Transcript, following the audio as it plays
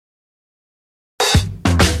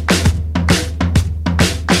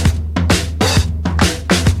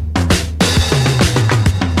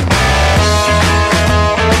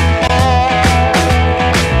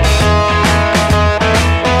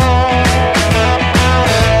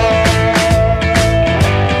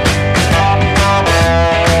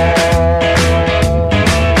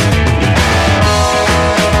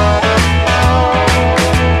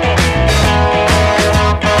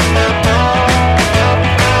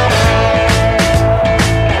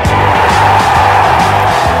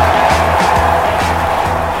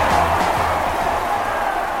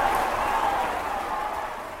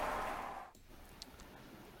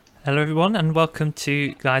and welcome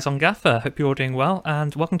to Guys on Gaffer. Hope you're all doing well,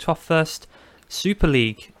 and welcome to our first Super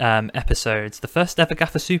League episodes. The first ever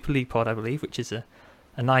Gaffer Super League pod, I believe, which is a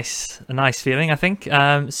nice feeling, I think.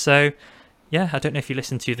 So, yeah, I don't know if you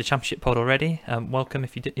listened to the Championship pod already. Welcome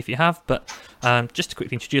if you have. But just to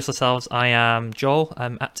quickly introduce ourselves, I am Joel.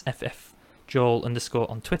 I'm at ffjoel_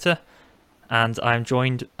 on Twitter, and I'm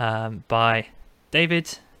joined by David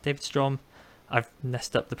Strom. I've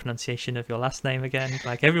messed up the pronunciation of your last name again,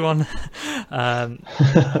 like everyone.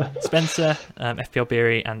 Spencer, FPL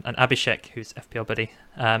Beery, and Abhishek, who's FPL Buddy.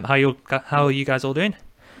 How are you guys all doing?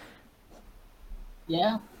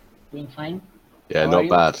 Yeah, doing fine. Yeah, not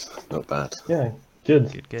bad. Yeah,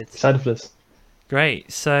 good. Excited for this. Great.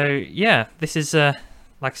 So yeah, this is like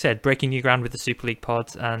I said, breaking new ground with the Super League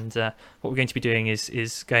pod, and what we're going to be doing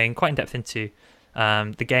is going quite in depth into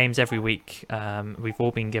the games every week. We've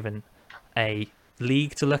all been given a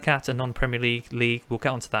league to look at, a non-Premier League. We'll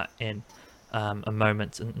get onto that in a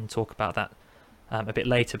moment and talk about that a bit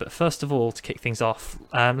later. But first of all, to kick things off,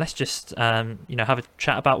 let's just have a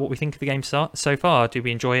chat about what we think of the game so far. Do we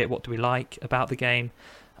enjoy it? What do we like about the game?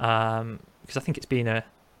 Because I think it's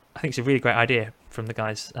a really great idea from the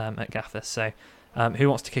guys at Gaffer. So who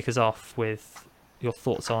wants to kick us off with your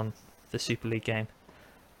thoughts on the Super League game?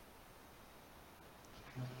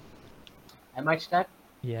 I might start.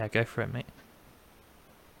 Yeah, go for it, mate.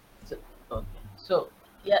 So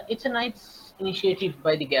yeah, it's a nice initiative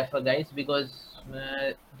by the Gaffer guys, because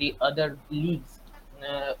the other leagues,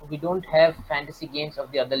 we don't have fantasy games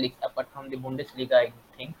of the other leagues apart from the Bundesliga. I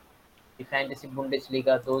think the fantasy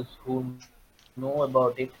Bundesliga, those who know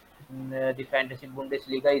about it, the fantasy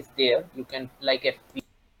Bundesliga is there. You can like FP,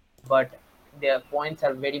 but their points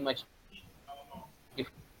are very much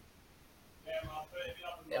different.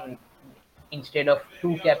 Instead of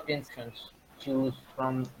two captains, choose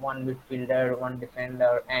from one midfielder, one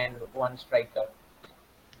defender, and one striker,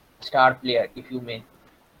 star player, if you may.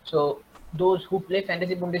 So those who play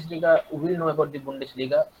fantasy Bundesliga will know about the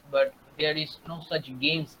Bundesliga, but there is no such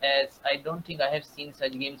games, as I don't think I have seen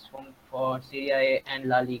such games for Serie A and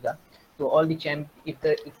La Liga. So all the if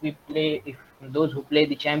those who play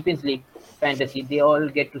the Champions League fantasy, they all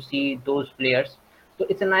get to see those players. So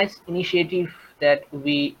it's a nice initiative that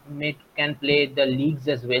we can play the leagues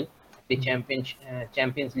as well. The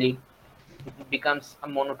Champions League becomes a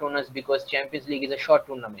monotonous, because Champions League is a short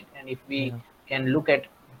tournament, and if we can look at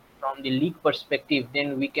from the league perspective,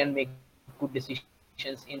 then we can make good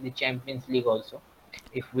decisions in the Champions League also.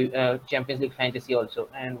 If we Champions League fantasy also,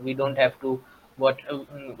 and we don't have to what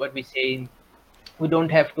we say. We don't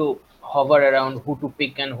have to hover around who to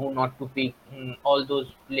pick and who not to pick, all those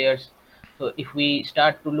players. So if we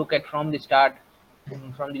start to look at from the start,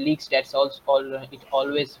 from the league stats, it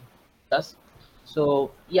always does.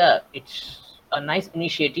 So yeah, it's a nice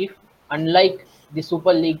initiative, unlike the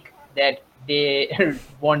Super League that they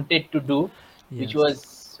wanted to do, which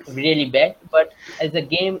was really bad. But as a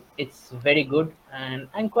game, it's very good, and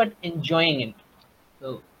I'm quite enjoying it.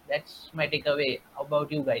 So that's my takeaway. How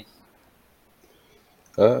about you guys?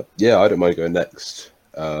 Yeah, I don't mind going next.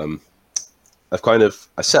 I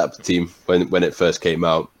set up the team when it first came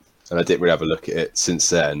out, and I didn't really have a look at it since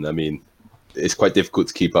then. I mean, it's quite difficult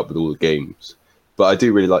to keep up with all the games, but I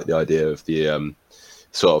do really like the idea of the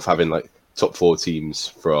sort of having like top four teams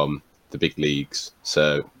from the big leagues.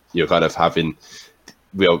 So you're kind of having,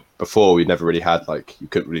 before we never really had, like, you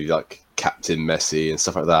couldn't really like captain Messi and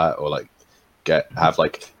stuff like that, or like have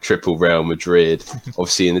like triple Real Madrid.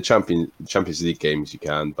 Obviously in the Champions League games you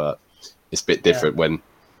can, but it's a bit different when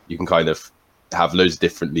you can kind of have loads of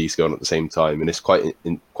different leagues going on at the same time. And it's quite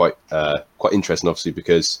interesting, obviously,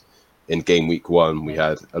 because in game week 1 we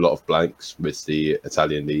had a lot of blanks with the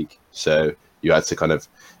Italian league, so you had to kind of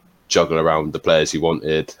juggle around the players you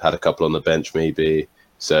wanted, had a couple on the bench maybe,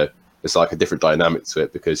 so it's like a different dynamic to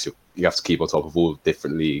it, because you have to keep on top of all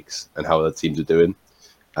different leagues and how the teams are doing.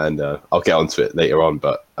 And I'll get onto it later on,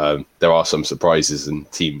 but there are some surprises in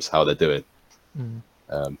teams, how they're doing,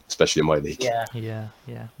 especially in my league. Yeah.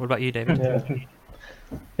 What about you, David?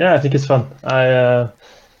 Yeah, I think it's fun.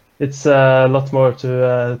 It's a lot more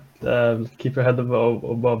to keep your head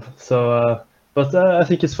above. So, but I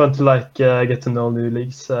think it's fun to get to know new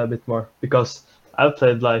leagues a bit more, because I've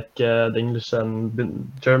played the English and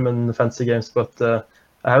German fantasy games, but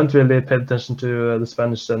I haven't really paid attention to the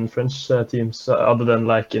Spanish and French teams, other than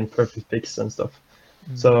in perfect picks and stuff.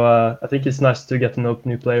 So I think it's nice to get to know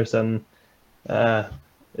new players, and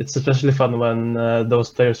it's especially fun when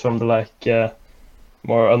those players from the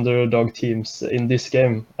more underdog teams in this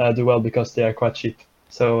game do well, because they are quite cheap.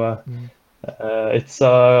 So it's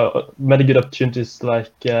many good opportunities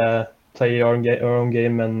to play our own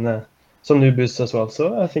game and some new boosts as well.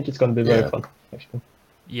 So I think it's going to be very Yeah. fun, actually.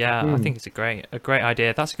 Yeah, I Hmm. think it's a great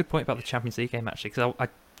idea. That's a good point about the Champions League game actually, because I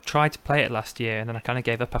tried to play it last year and then I kind of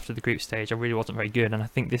gave up after the group stage. I really wasn't very good, and I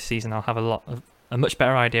think this season I'll have a much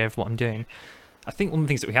better idea of what I'm doing. I think one of the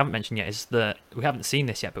things that we haven't mentioned yet is that we haven't seen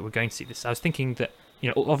this yet, but we're going to see this. I was thinking that, you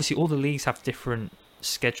know, obviously all the leagues have different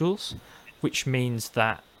schedules, which means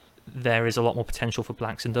that there is a lot more potential for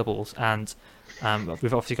blanks and doubles, and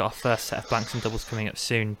we've obviously got our first set of blanks and doubles coming up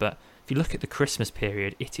soon. But if you look at the Christmas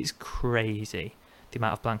period, it is crazy the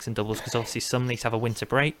amount of blanks and doubles, because obviously some leagues have a winter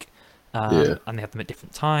break, Yeah. and they have them at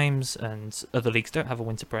different times, and other leagues don't have a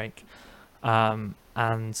winter break. And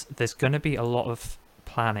there's going to be a lot of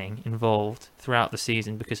planning involved throughout the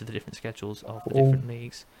season because of the different schedules of the different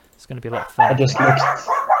leagues. It's going to be a lot of I fun. just looked.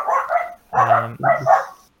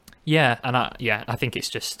 Yeah, and I think it's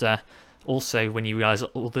just also when you realise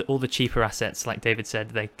all the cheaper assets, like David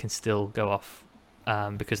said, they can still go off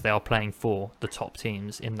because they are playing for the top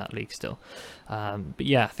teams in that league still. But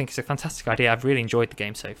yeah, I think it's a fantastic idea. I've really enjoyed the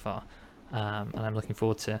game so far, and I'm looking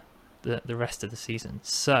forward to the rest of the season.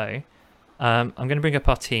 So I'm going to bring up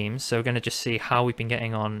our teams. So we're going to just see how we've been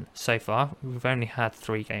getting on so far. We've only had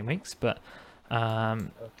 3 game weeks, but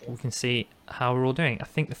we can see how we're all doing. I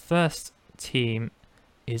think the first team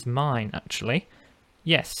is mine, actually.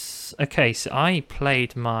 Yes. Okay, so I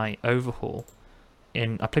played my overhaul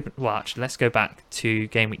well, actually, let's go back to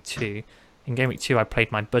game week 2. In game week 2, I played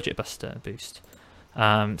my budget buster boost.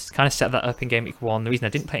 Kind of set that up in game week 1. The reason I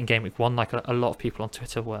didn't play it in game week 1, like a lot of people on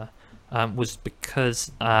Twitter were, was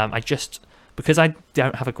because because I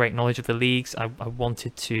don't have a great knowledge of the leagues. I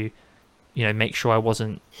wanted to, you know, make sure I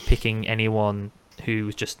wasn't picking anyone who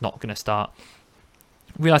was just not going to start.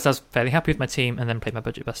 Realised I was fairly happy with my team, and then played my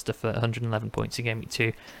budget buster for 111 points in game week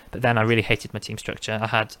 2. But then I really hated my team structure. I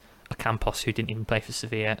had a Campos who didn't even play for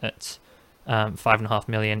Sevilla at 5.5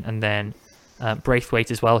 million, and then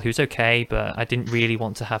Braithwaite as well, who's okay, but I didn't really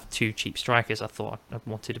want to have 2 cheap strikers. I thought I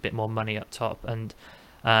wanted a bit more money up top, and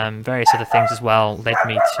various other things as well led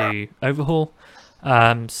me to overhaul.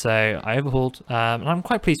 So I overhauled, and I'm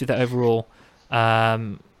quite pleased with that overall.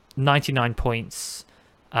 99 points.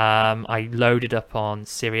 I loaded up on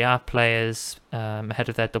Serie A players ahead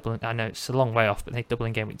of their doubling. I know it's a long way off, but they double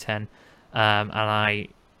in game week 10, and I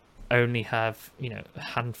only have, you know, a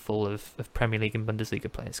handful of Premier League and Bundesliga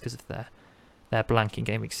players because of their blank in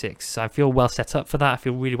game week 6. So I feel well set up for that. I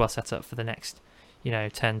feel really well set up for the next, you know,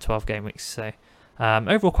 10, 12 game weeks. So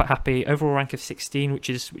overall quite happy. Overall rank of 16, which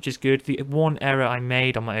is good. The one error I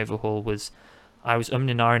made on my overhaul was I was and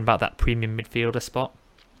ahhing about that premium midfielder spot.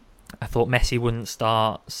 I thought Messi wouldn't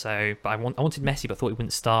start, but I wanted Messi, but I thought he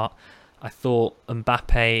wouldn't start. I thought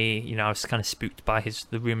Mbappe, you know, I was kind of spooked by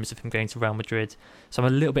the rumours of him going to Real Madrid. So I'm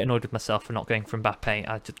a little bit annoyed with myself for not going for Mbappe.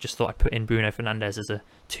 I just thought I'd put in Bruno Fernandes as a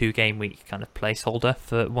 2-game week kind of placeholder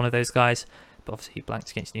for one of those guys. But obviously he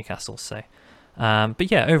blanked against Newcastle. So,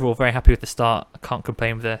 but yeah, overall very happy with the start. I can't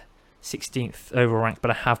complain with the 16th overall rank,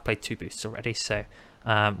 but I have played 2 boosts already. So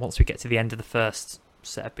once we get to the end of the first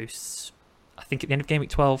set of boosts, I think at the end of game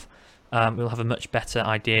week 12, we'll have a much better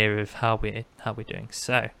idea of how we're doing.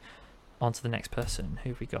 So on to the next person.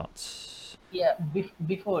 Who have we got? Yeah,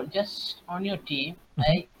 before, just on your team,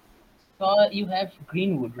 I saw you have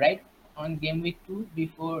Greenwood, right? On game week 2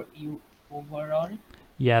 before you overall.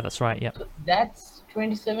 Yeah, that's right. Yep. So that's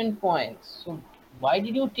 27 points. So why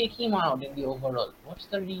did you take him out in the overall? What's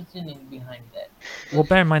the reasoning behind that? Well,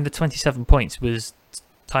 bear in mind the 27 points was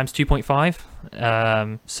times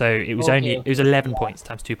 2.5. So it was it was 11 points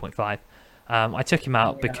times 2.5. I took him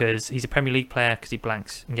out because he's a Premier League player because he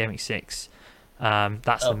blanks in game week 6.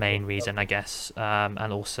 That's the main reason, I guess.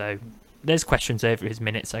 And also, there's questions over his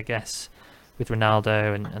minutes, I guess, with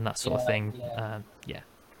Ronaldo and that sort of thing. Yeah.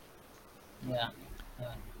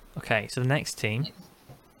 Okay, so the next team,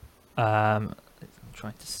 I'm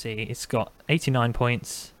trying to see. It's got 89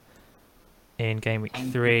 points in game week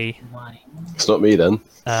 3. It's not me then.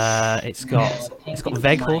 It's got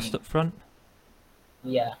Weghorst up front.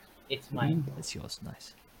 Yeah, it's mine. It's yours,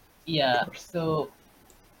 nice. Yeah, so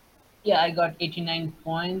yeah, I got 89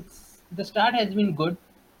 points. The start has been good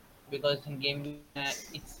because in game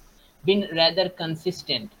it's been rather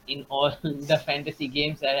consistent in all the fantasy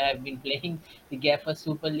games that I have been playing. The Gaffer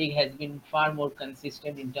Super League has been far more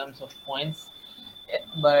consistent in terms of points,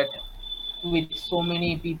 but with so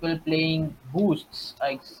many people playing boosts,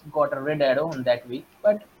 I got a red arrow on that week.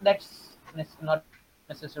 But that's not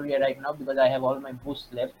necessary right now because I have all my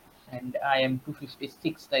boosts left and I am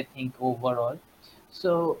 256th, I think, overall.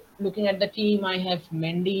 So looking at the team, I have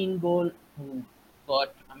Mendy in goal, who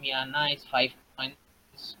got nice 5 points,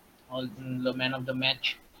 all the man of the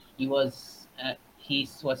match. He was he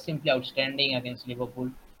was simply outstanding against Liverpool.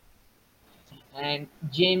 And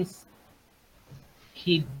James,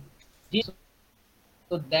 he did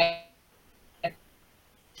so that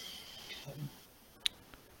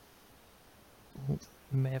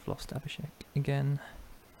We may have lost Abhishek again.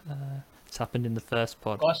 It's happened in the first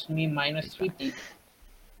pod. cost me minus 3.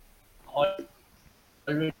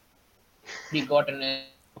 Already got an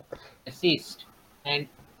assist, and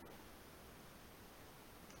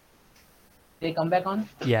they come back on.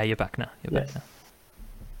 Yeah, you're back now. You're back Yes. now.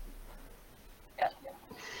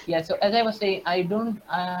 Yeah. So as I was saying, I don't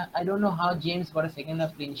know how James got a second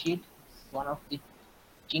half clean sheet. It's one of the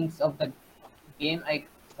chinks of the game, I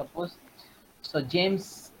suppose. So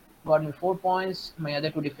James got me 4 points. My other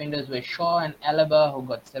two defenders were Shaw and Alaba, who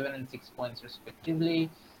got 7 and 6 points respectively.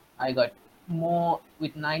 I got Mo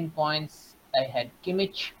with 9 points. I had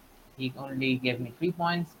Kimmich. He only gave me 3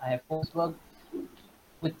 points. I have Forsberg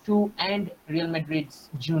with 2, and Real Madrid's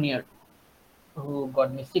Junior, who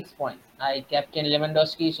got me 6 points. I captain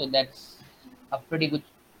Lewandowski, so that's a pretty good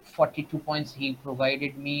 42 points he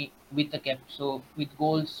provided me with the cap. So with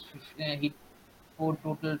goals, he scored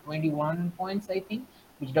total 21 points, I think,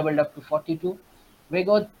 which doubled up to 42.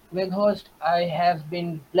 Weghorst, I have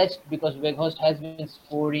been blessed because Weghorst has been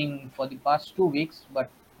scoring for the past 2 weeks, but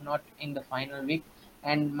not in the final week.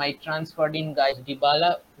 And my transferred in guy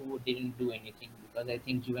Dybala, who didn't do anything because I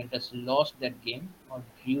think Juventus lost that game or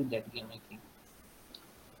drew that game, I think.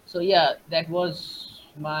 So yeah, that was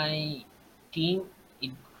my team.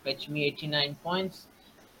 It fetched me 89 points,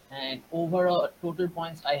 and overall total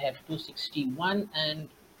points I have 261, and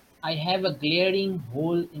I have a glaring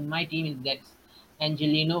hole in my team. That's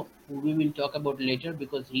Angelino, who we will talk about later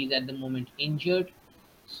because he's at the moment injured.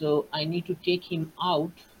 So I need to take him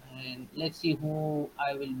out, and let's see who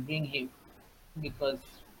I will bring him, because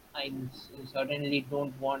I certainly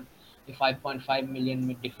don't want a 5.5 million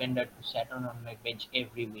mid defender to sit on my bench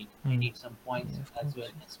every week. I need some points Yeah, of as course.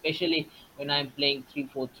 well, especially when I'm playing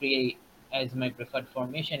 3-4-3 as my preferred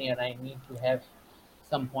formation here. I need to have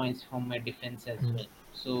some points from my defense as well.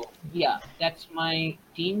 So yeah, that's my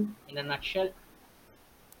team in a nutshell.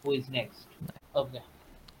 Who is next? Okay.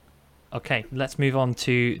 Okay, let's move on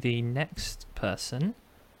to the next person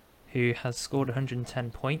who has scored 110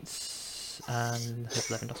 points and has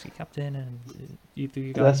Lewandowski captain, and either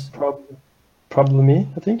you That's guys. probably me,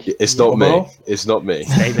 I think. It's Yeah. not me. Overall? It's not me.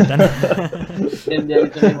 David then. Then there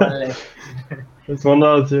is only one left. It's 1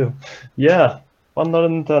 out of 2. Yeah,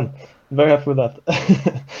 110. Very happy with that.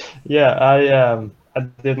 Yeah, I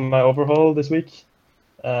did my overhaul this week,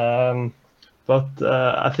 but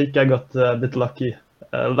I think I got a bit lucky,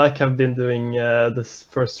 like I've been doing this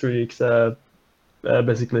first 3 weeks,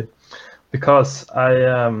 basically, because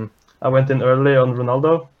I went in early on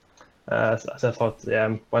Ronaldo, as I thought,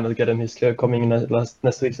 yeah, why not get him? He's coming in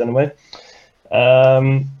next week anyway.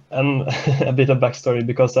 And a bit of backstory,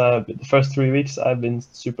 because the first 3 weeks I've been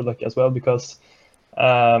super lucky as well, because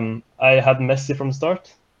I had Messi from the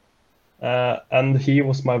start, and he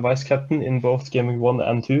was my vice captain in both game week 1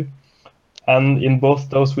 and 2. And in both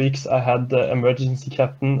those weeks, I had the emergency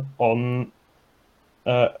captain on,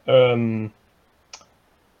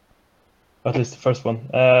 at least the first one,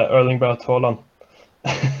 Erling Braut Haaland.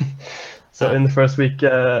 So in the first week,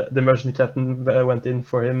 the emergency captain went in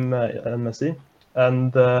for him and Messi.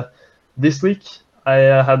 And this week, I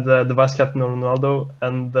had the vice captain on Ronaldo,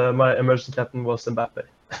 and my emergency captain was Mbappe.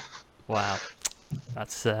 Wow,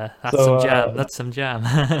 that's So, some jam. That's some jam.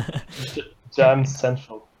 Jam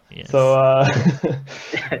central. Yes. So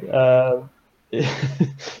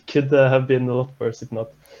could have been a lot worse if not.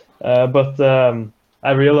 But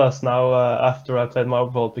I realized now after I played my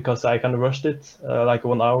overhaul, because I kind of rushed it like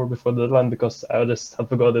 1 hour before the deadline, because I just had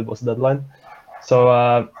forgot it was a deadline. So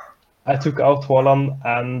I took out Haaland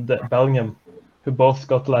and Bellingham, who both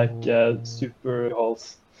got like super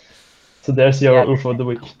hauls. So there's your Yeah. oof of the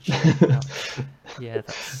week. Yeah,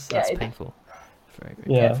 that's Yeah, painful. Very,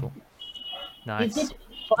 very Yeah. painful. Nice. Is it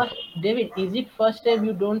first, David? Is it first time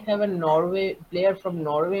you don't have a Norway player from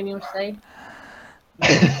Norway in your side?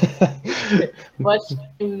 First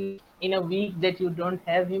time in a week that you don't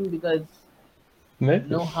have him, because Maybe.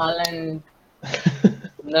 no Haaland,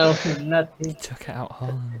 no nothing. Took out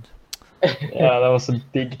Holland. Yeah, that was a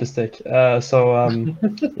big mistake.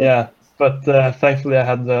 Yeah, but thankfully I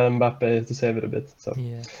had Mbappe to save it a bit. So,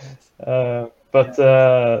 Yeah. Nice. but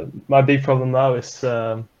my big problem now is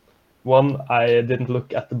one, I didn't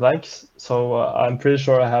look at the blanks, so I'm pretty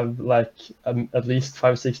sure I have like at least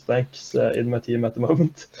 5-6 blanks in my team at the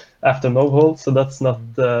moment after no hole. So that's not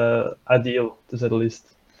ideal, to say the least.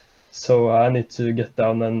 So I need to get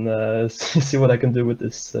down and see what I can do with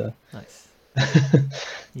this. Nice.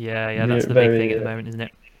 Yeah, that's the big Very, thing at the moment, isn't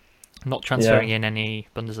it? Not transferring in any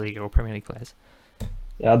Bundesliga or Premier League players.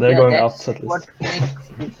 Yeah, they're Yeah, going that's out at what least. makes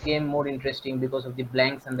this game more interesting because of the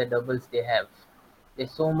blanks and the doubles they have.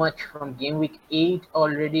 There's so much from game week 8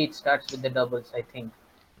 already. It starts with the doubles, I think.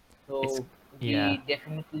 It's So yeah, we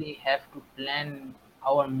definitely have to plan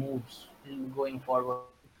our moves going forward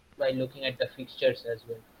by looking at the fixtures as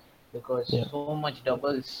well, because Yeah. so much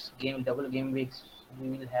double game weeks, we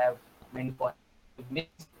will have many points to miss.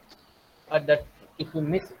 But that if we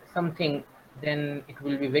miss something, then it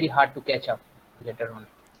will be very hard to catch up later on.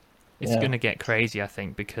 it's Yeah. going to get crazy, I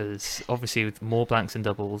think, because obviously with more blanks and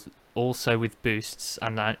doubles, also with boosts,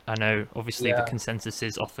 and I know obviously the Yeah, consensus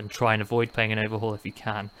is often try and avoid playing an overhaul if you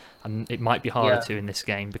can, and it might be harder yeah, to in this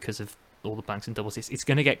game because of all the blanks and doubles. It's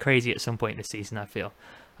going to get crazy at some point this season, I feel.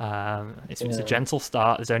 It's a Yeah. gentle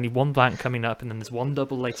start. There's only one blank coming up, and then there's one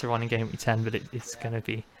double later on in game week 10, but it's going to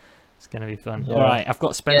be fun. Yeah. All right, I've got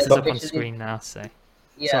yeah. Spencer's up on Especially, screen now, so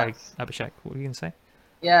yeah, sorry, Abhishek, what were you going to say?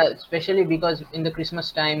 yeah. Especially because in the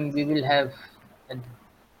Christmas time we will have uh,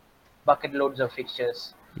 bucket loads of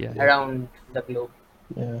fixtures Yeah. around the globe.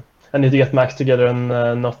 Yeah, I need to get Max together and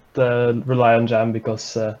not rely on Jam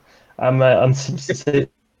because I'm on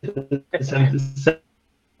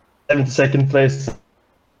 72nd place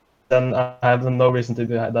and I have no reason to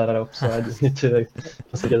do that. I hope so. I just need to get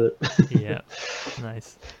us together. Yeah,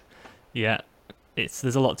 nice. Yeah,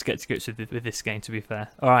 there's a lot to get to grips with this game. To be fair,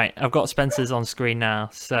 all right, I've got Spencer's on screen now,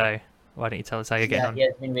 so why don't you tell us how you're getting Yeah, on? he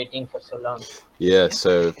has been waiting for so long. Yeah,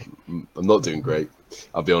 so I'm not doing great.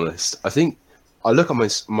 I'll be honest. I think I look at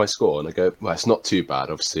my score and I go, well, it's not too bad.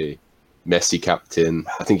 Obviously, Messi captain.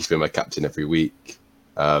 I think he's been my captain every week,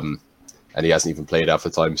 and he hasn't even played half the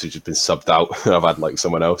time, so he's just been subbed out. I've had like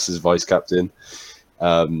someone else as vice captain.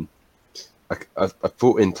 I've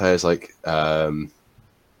brought in players like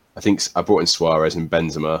I think I brought in Suarez and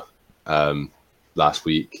Benzema last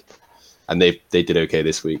week, and they did okay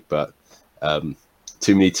this week, but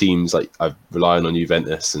too many teams like I'm relying on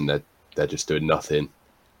Juventus and they're just doing nothing.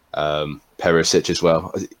 Perisic as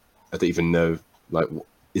well. I don't even know like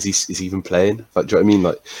is he even playing? Like, do you know what I mean?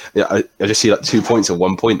 Like, yeah, I just see like 2 points or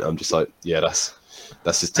 1 point. I'm just like, yeah, that's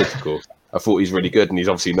just typical. I thought he's really good, and he's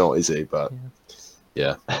obviously not, is he? But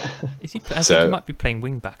yeah. Is he? I So- think he might be playing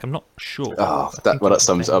wing back. I'm not sure. Oh, I think that he's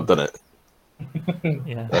sums it up, doesn't it? playing-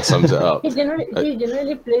 Yeah. That sums it up. He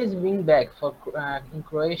generally plays wing back for in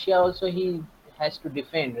Croatia. Also, he has to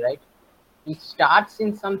defend, right? He starts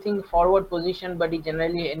in something forward position, but he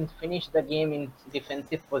generally finish the game in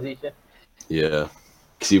defensive position. Yeah,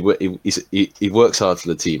 because he works hard for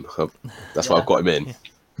the team. That's why I've got him in.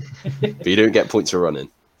 Yeah. But you don't get points for running.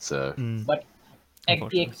 So Mm. But at the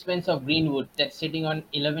Unfortunately. expense of Greenwood, that's sitting on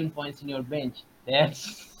 11 points in your bench.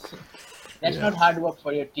 That's Yeah. not hard work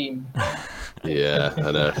for your team. yeah,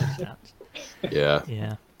 I know. Yeah,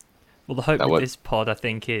 Yeah. Well, the hope That with one- this pod, I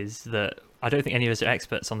think, is that I don't think any of us are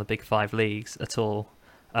experts on the big five leagues at all.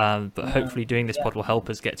 But hopefully, doing this pod will help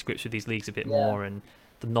us get to grips with these leagues a bit Yeah. more, and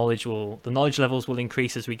the knowledge levels will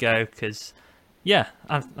increase as we go. Because, yeah,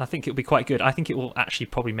 I think it'll be quite good. I think it will actually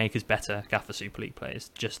probably make us better Gaffer Super League players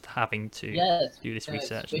just having to Yes, do this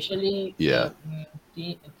research. especially Yeah.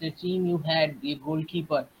 the team you had, the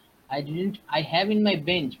goalkeeper. I have in my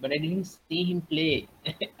bench, but I didn't see him play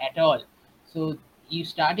at all. So you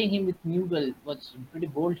starting him with Newell was a pretty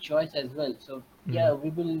bold choice as well. So yeah, we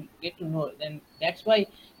will get to know. Then that's why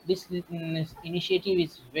this initiative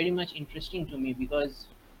is very much interesting to me, because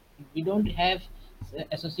we don't have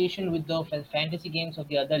association with the fantasy games of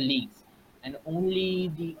the other leagues, and only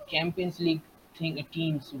the Champions League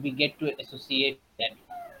teams we get to associate that.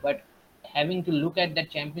 But having to look at the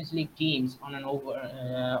Champions League teams on an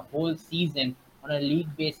whole season on a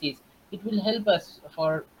league basis, it will help us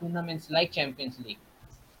for tournaments like Champions League.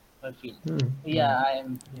 I feel. Yeah, I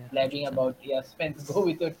am Yeah, blabbing 100%. about. Yeah, Spence, go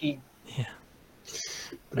with your team. Yeah.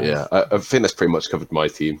 yeah. I think that's pretty much covered my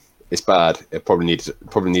team. It's bad. It probably needs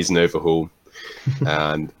an overhaul,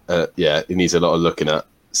 and yeah, it needs a lot of looking at.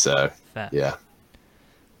 So Fair. yeah,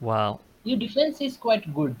 Well, Your defense is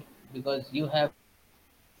quite good because you have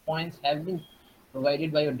points have been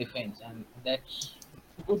provided by your defense, and that's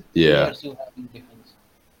good Yeah. players you have in defense.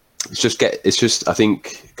 it's just I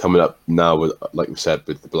think coming up now with, like we said,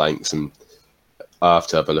 with the blanks, and I have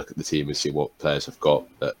to have a look at the team and see what players I've got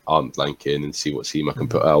that aren't blanking and see what team I can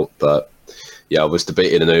put out. But yeah, I was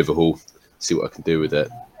debating an overhaul, see what I can do with it.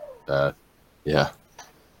 Yeah,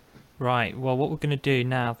 right. Well, what we're going to do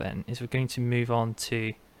now then is we're going to move on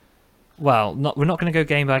to. Well, we're not going to go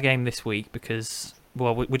game by game this week because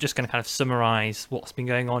well, we're just going to kind of summarize what's been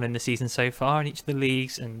going on in the season so far in each of the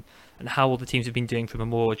leagues and how all the teams have been doing from a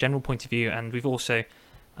more general point of view. And we've also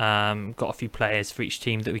got a few players for each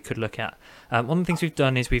team that we could look at. One of the things we've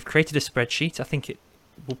done is we've created a spreadsheet. I think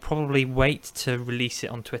we'll probably wait to release it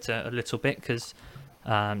on Twitter a little bit because,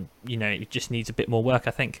 it just needs a bit more work,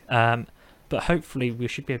 I think. But hopefully we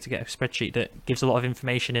should be able to get a spreadsheet that gives a lot of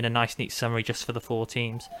information in a nice, neat summary just for the 4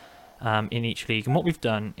 teams in each league. And what we've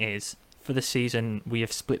done is, for the season, we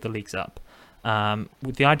have split the leagues up.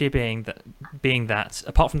 With the idea being that,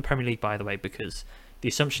 apart from the Premier League, by the way, because the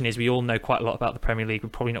assumption is we all know quite a lot about the Premier League, we're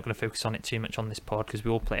probably not going to focus on it too much on this pod because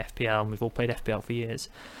we all play FPL and we've all played FPL for years.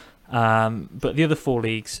 But the other 4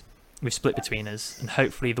 leagues we've split between us, and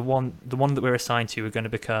hopefully the one that we're assigned to, we're going to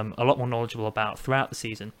become a lot more knowledgeable about throughout the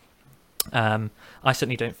season. I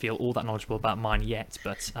certainly don't feel all that knowledgeable about mine yet,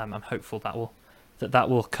 but I'm hopeful that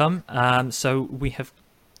will come. So we have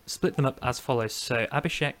split them up as follows. So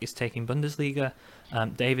Abhishek is taking Bundesliga,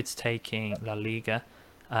 David's taking La Liga,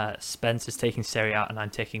 Spencer's taking Serie A, and I'm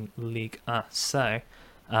taking Ligue 1. So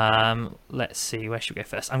let's see, where should we go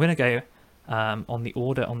first? I'm going to go on the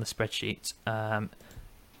order on the spreadsheet.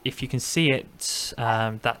 If you can see it,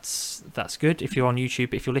 that's good. If you're on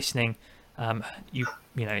YouTube, if you're listening,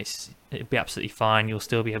 it'd be absolutely fine. You'll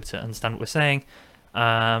still be able to understand what we're saying.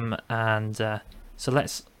 So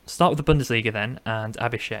let's start with the Bundesliga then, and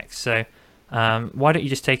Abhishek. So why don't you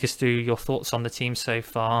just take us through your thoughts on the team so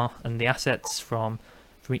far and the assets from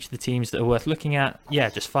each of the teams that are worth looking at? Yeah,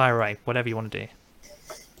 just fire away, whatever you want to do.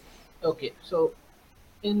 Okay, so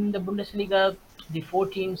in the Bundesliga, the 4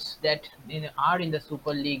 teams that are in the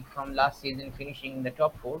Super League from last season finishing in the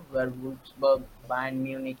top 4 were Wolfsburg, Bayern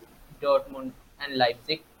Munich, Dortmund and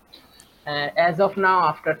Leipzig. As of now,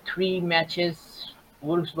 after 3 matches,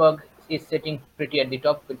 Wolfsburg is sitting pretty at the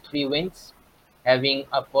top with 3 wins, having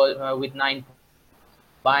with 9 points.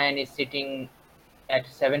 Bayern is sitting at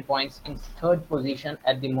 7 points in 3rd position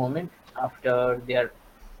at the moment after their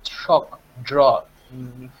shock draw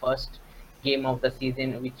in the first game of the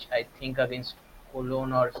season, which I think against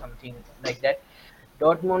Cologne or something like that.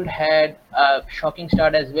 Dortmund had a shocking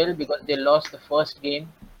start as well because they lost the first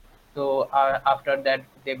game. So after that,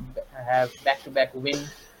 they have back-to-back wins.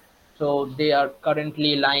 So they are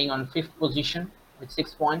currently lying on 5th position with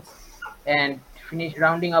 6 points. And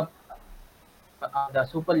rounding up the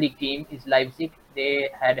Super League team is Leipzig. They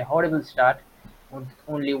had a horrible start with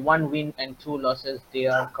only 1 win and 2 losses. They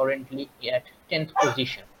are currently at 10th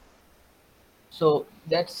position. So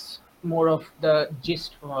that's more of the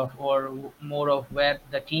gist or more of where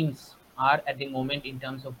the teams are at the moment in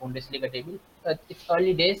terms of Bundesliga table. It's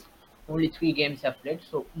early days. Only 3 games have played,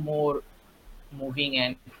 so more moving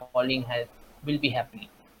and falling will be happening.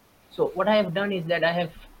 So what I have done is that I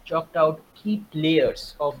have chalked out key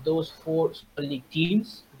players of those 4 Super League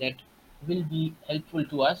teams that will be helpful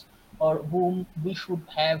to us, or whom we should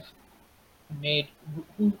have made,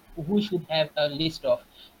 who we should have a list of,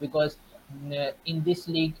 because in this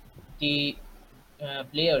league the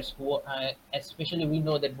players who, especially we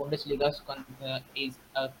know that Bundesliga is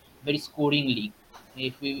a very scoring league.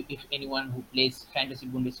 If anyone who plays fantasy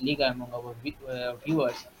Bundesliga among our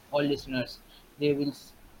viewers or listeners, they will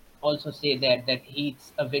also say that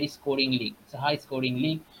it's a very scoring league. It's a high scoring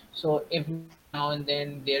league. So every now and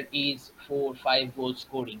then there is 4 or 5 goal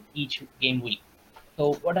scoring each game week.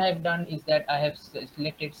 So what I have done is that I have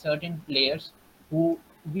selected certain players who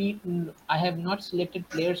I have not selected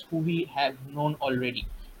players who we have known already,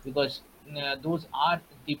 because those are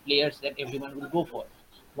the players that everyone will go for.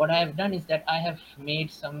 What I have done is that I have made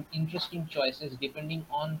some interesting choices depending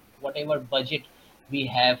on whatever budget we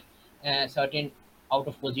have. Certain out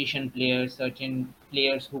of position players, certain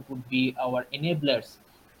players who could be our enablers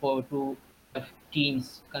to have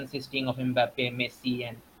teams consisting of Mbappe, Messi,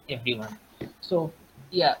 and everyone. So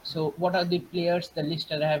yeah, so what are the players, the list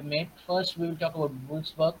that I have made? First, we will talk about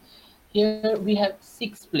Wolfsburg. Here we have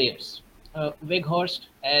 6 players. Weghorst,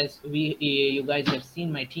 as you guys have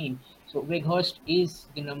seen my team. So Weghorst is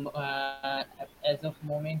the number. As of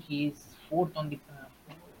moment, he is 4th on the.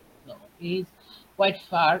 No, he is quite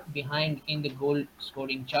far behind in the goal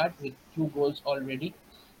scoring chart with 2 goals already.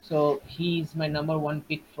 So he is my number 1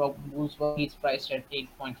 pick from Wolfsburg. He's priced at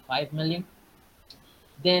 8.5 million.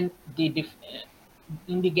 Then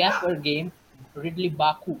in the Gaffer game, Ridley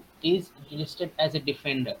Baku is listed as a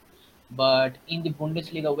defender, but in the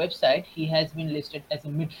Bundesliga website, he has been listed as a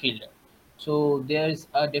midfielder. So there's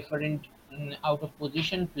a different out of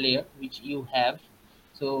position player which you have.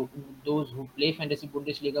 So those who play fantasy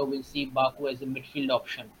Bundesliga will see Baku as a midfield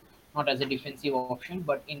option, not as a defensive option.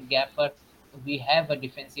 But in Gaffer, we have a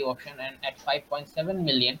defensive option, and at 5.7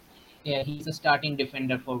 million, Yeah, he's a starting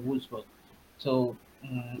defender for Wolfsburg. So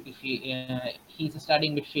if he's a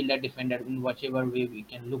starting midfielder defender in whichever way we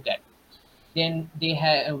can look at. Then we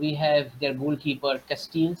have their goalkeeper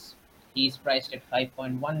Castells. He's priced at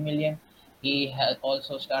 5.1 million. He has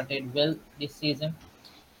also started well this season.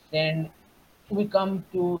 Then we come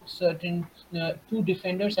to certain two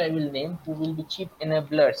defenders I will name who will be cheap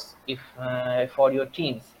enablers if for your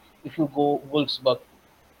teams. If you go Wolfsburg,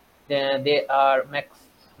 then they are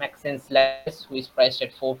Maxence Lages, who is priced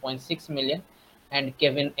at 4.6 million, and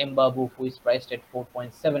Kevin Mbabu, who is priced at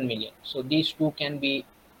 4.7 million. So these two can be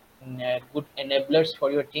good enablers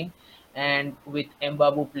for your team. And with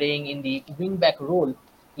Mbabu playing in the wingback role,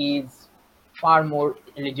 he is far more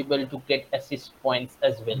eligible to get assist points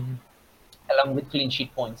as well, along with clean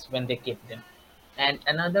sheet points when they keep them. And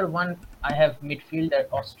another one, I have midfielder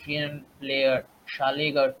Austrian player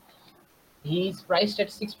Schaleger. He's priced at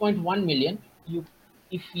 6.1 million.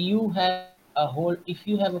 If you have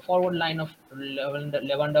a forward line of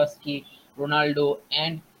Lewandowski, Ronaldo,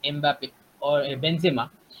 and Mbappe or Benzema,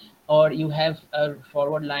 or you have a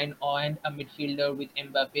forward line and a midfielder with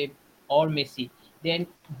Mbappe or Messi, then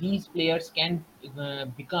these players can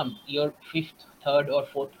become your third,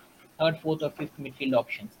 fourth, or fifth midfield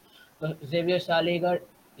options. So Xavier Salegar,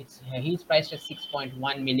 he's priced at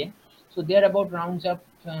 6.1 million. So there about rounds up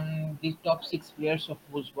the top six players of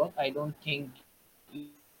Wolfsburg. I don't think you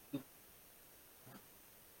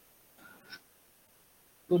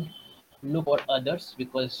should look for others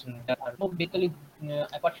because there are no basically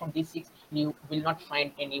apart from these six, you will not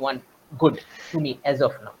find anyone good to me as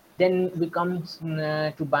of now. Then we come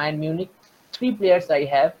to Bayern Munich. Three players I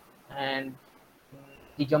have, and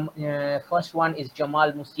the first one is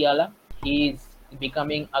Jamal Musiala. He is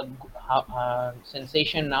becoming a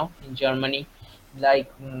sensation now in Germany,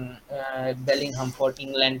 like Bellingham for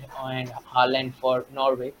England and Haaland for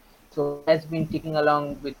Norway. So he has been ticking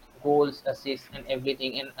along with goals, assists, and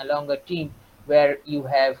everything, and along a team where you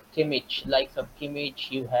have Kimmich, likes of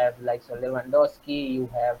Kimmich, you have likes of Lewandowski, you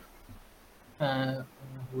have uh,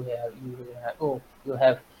 you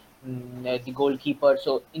have the goalkeeper.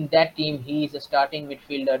 So in that team, he is a starting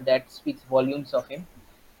midfielder that speaks volumes of him.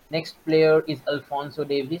 Next player is Alfonso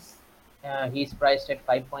Davis. He's priced at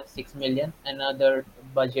 5.6 million. Another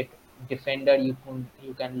budget defender you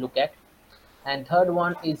can look at. And third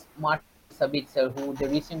one is Martin Sabitzer, who they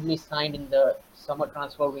recently signed in the summer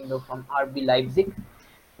transfer window from RB Leipzig.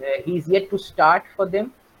 He's yet to start for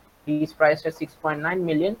them. He's priced at 6.9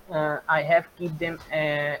 million. I have keep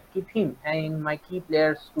him in my key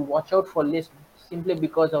players to watch out for list simply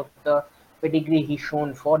because of the pedigree he's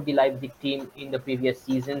shown for the Leipzig team in the previous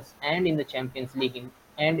seasons and in the Champions League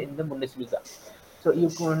and in the Bundesliga. So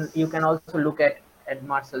you can also look at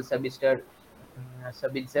Marcel Sabitzer.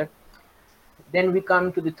 Then we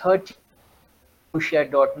come to the third team, Borussia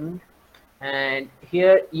Dortmund, and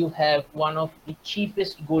here you have one of the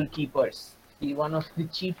cheapest goalkeepers, one of the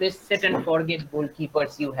cheapest set and forget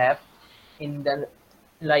goalkeepers you have in the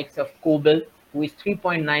likes of Kobel, who is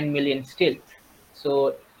 3.9 million still.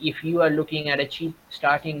 So if you are looking at a cheap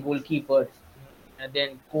starting goalkeeper,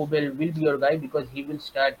 then Kobel will be your guy because he will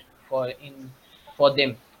start for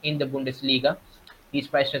them in the Bundesliga. He's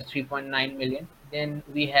priced at 3.9 million. Then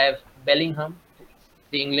we have Bellingham,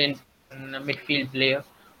 the England midfield player.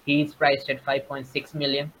 He's priced at 5.6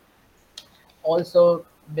 million. Also,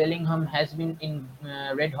 Bellingham has been in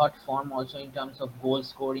red hot form also in terms of goal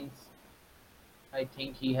scoring. I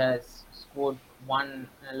think he has scored one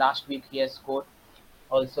last week. He has scored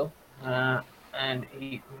also, and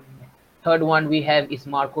third one we have is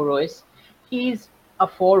Marco Reus. He's a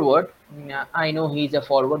forward. I know he's a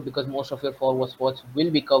forward because most of your forward spots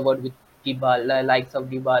will be covered with Dybala, likes of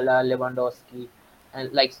Dybala, Lewandowski,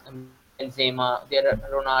 and likes Benzema. There are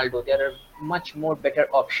Ronaldo. There are much more better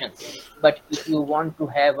options. But if you want to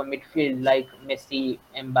have a midfield like Messi,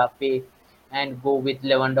 Mbappe, and go with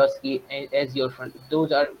Lewandowski as your front,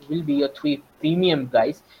 those are will be your three premium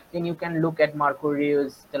guys. Then you can look at Marco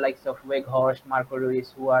Reus, the likes of Weghorst, Marco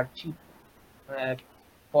Reus, who are cheap uh,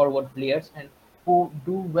 forward players and who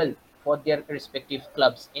do well for their respective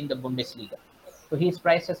clubs in the Bundesliga. So he's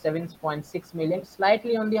priced at 7.6 million,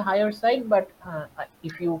 slightly on the higher side. But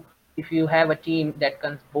if you have a team that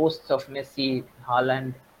can boasts of Messi,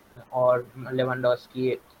 Haaland, or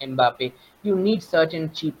Lewandowski, Mbappe, you need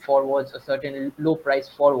certain cheap forwards or certain low price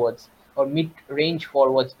forwards or mid range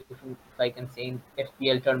forwards, if I can say in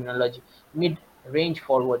FPL terminology, mid range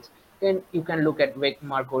forwards. Then you can look at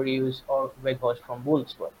Marco Reus or Weghorst from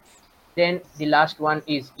Wolfsburg. Then the last one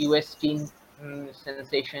is US team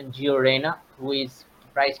sensation Gio Reyna, who is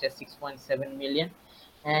priced at 6.7 million,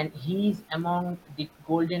 and he's among the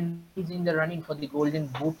golden. He's in the running for the Golden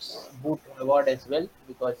Boot award as well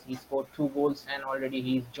because he scored 2 goals and already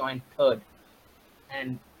he's joined third.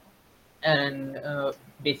 And and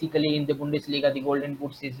basically in the Bundesliga, the Golden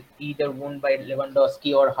Boots is either won by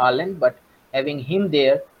Lewandowski or Haaland, but having him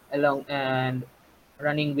there along and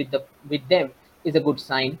running with them is a good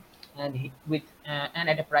sign. And and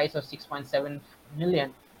at a price of 6.7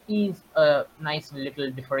 million, he's a nice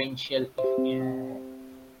little differential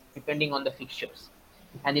depending on the fixtures.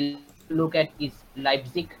 And the look at is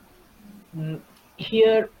Leipzig.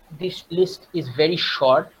 Here, this list is very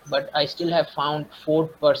short, but I still have found 4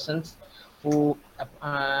 persons who,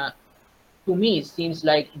 to me, seems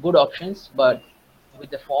like good options. But with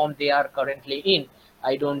the form they are currently in,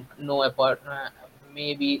 I don't know about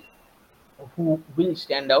maybe who will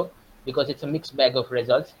stand out because it's a mixed bag of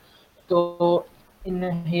results. So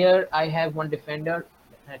in here, I have one defender,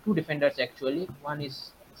 2 defenders actually. One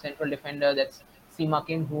is central defender, that's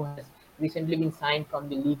Simakin, who has recently been signed from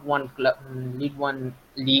the League One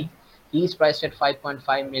league. He is priced at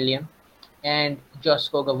 5.5 million. And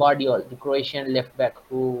Josko Gvardiol, the Croatian left back,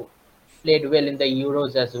 who played well in the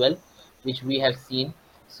Euros as well, which we have seen.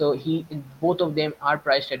 So both of them are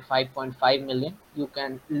priced at 5.5 million. You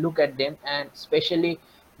can look at them, and especially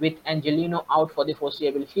with Angelino out for the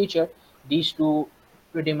foreseeable future, these two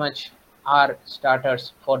pretty much are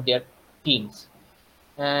starters for their teams.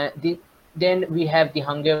 Then we have the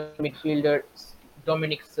Hungarian midfielder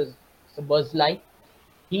Dominik Szoboszlai.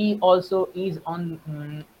 He also is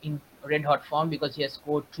on in red hot form because he has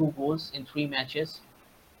scored 2 goals in 3 matches.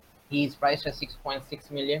 He is priced at 6.6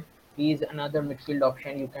 million. He is another midfield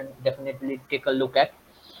option you can definitely take a look at.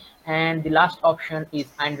 And the last option is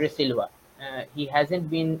Andre Silva. He hasn't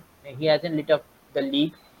lit up the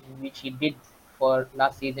league, which he did for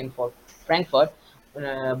last season for Frankfurt,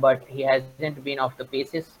 but he hasn't been off the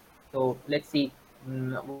paces. So let's see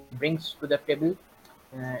what he brings to the table.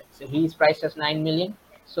 So he is priced as 9 million.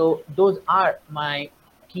 So those are my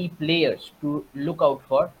key players to look out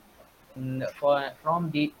for from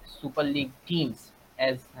the Super League teams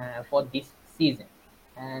as for this season.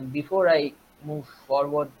 And before I move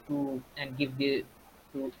forward and give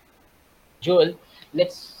to Joel,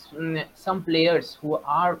 let's some players who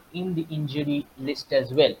are in the injury list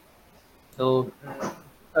as well. So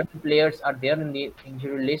certain players are there in the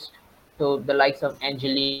injury list. So the likes of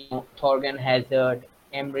Angelino, Thorgan Hazard,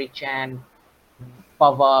 Emre Can,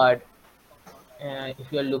 Pavard.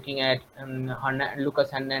 If you're looking at Lucas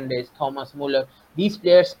Hernandez, Thomas Muller, these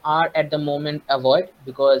players are at the moment avoid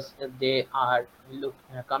because they are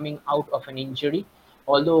coming out of an injury.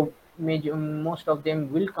 Although most of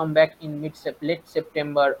them will come back in late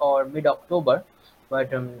September or mid October,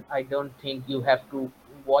 but I don't think you have to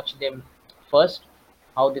watch them first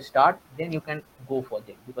how they start, then you can go for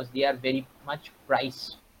them because they are very much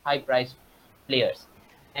high priced players.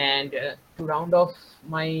 And to round off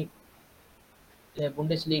my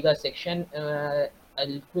Bundesliga section, a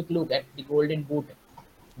quick look at the Golden Boot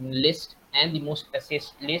list and the most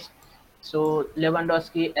assist list. So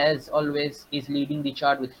Lewandowski, as always, is leading the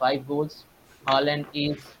chart with 5 goals. Haaland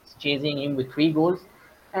is chasing him with 3 goals.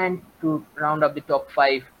 And to round up the top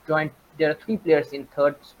 5, there are 3 players in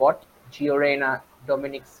third spot: Gio Reyna,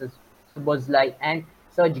 Dominik Szoboszlai, and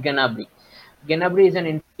Serge Gnabry. Gnabry is an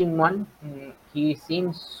interesting one. He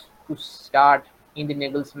seems to start in the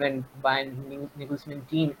Nagelsmann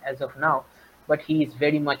team as of now, but he is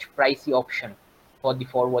very much pricey option for the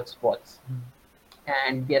forward spots.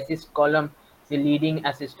 And the assist column, the leading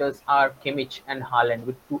assisters are Kimmich and Haaland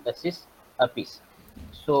with 2 assists apiece.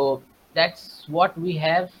 So that's what we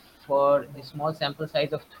have for the small sample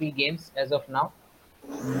size of 3 games as of now.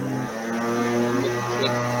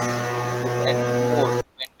 And more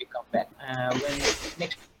when we come back. When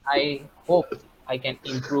next, I hope I can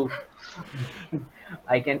improve.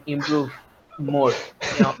 I can improve more,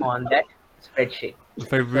 on that spreadsheet.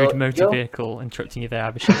 Very rude motor vehicle interrupting you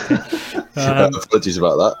there, Abhishek. Apologies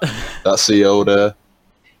about that. That's the old the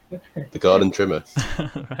garden trimmer.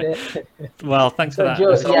 Right. Well, thanks for that.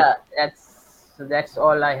 Joe, yeah, that's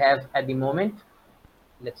all I have at the moment.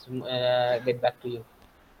 Let's get back to you.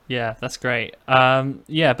 Yeah, that's great.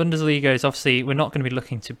 Bundesliga is obviously, we're not going to be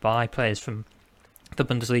looking to buy players from the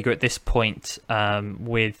Bundesliga at this point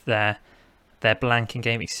with their blank in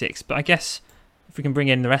Game Week 6. But I guess if we can bring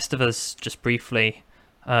in the rest of us just briefly,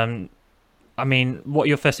 what are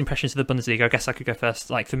your first impressions of the Bundesliga? I guess I could go first.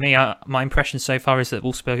 Like for me, my impression so far is that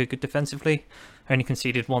Wolfsburg are good defensively. Only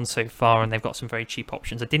conceded 1 so far, and they've got some very cheap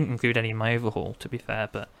options. I didn't include any in my overhaul, to be fair,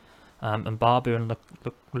 but and Barbu and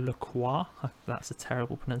Lacroix. That's a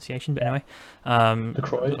terrible pronunciation, but anyway,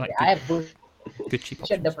 LaCroix. like I have good cheap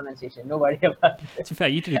butchered the options. pronunciation. No worry about it. To be fair,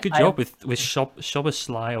 you did a good I job with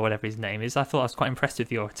Schobersly or whatever his name is. I thought I was quite impressed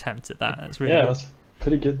with your attempt at that. That's really Yeah, good. that's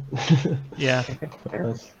pretty good. Yeah.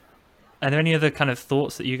 Nice. Are there any other kind of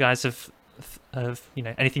thoughts that you guys have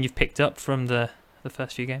anything you've picked up from the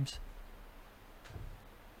first few games?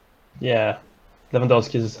 Yeah,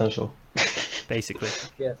 Lewandowski is essential. Basically.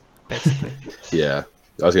 Yes. Basically. Yeah,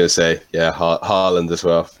 I was going to say, yeah, Haaland as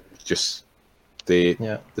well. Just the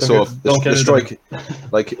Yeah, sort of the strike,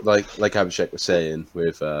 like Abhishek was saying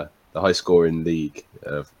with the high scoring league,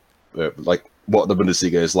 like what the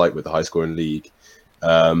Bundesliga is like with the high scoring league.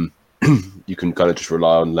 You can kind of just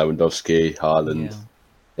rely on Lewandowski, Haaland. Yeah.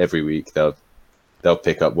 Every week they'll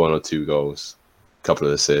pick up 1 or 2 goals, a couple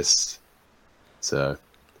of assists. So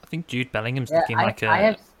I think Jude Bellingham's Yeah, looking like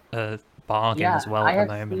a bargain as well I at have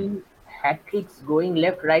the moment. seen hat-tricks going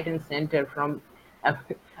left, right, and center from.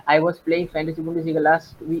 I was playing Fantasy Bundesliga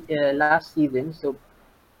last season, so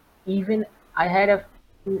even I had a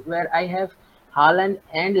where I have Haaland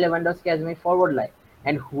and Lewandowski as my forward line,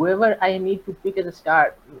 and whoever I need to pick as a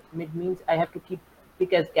star, it means I have to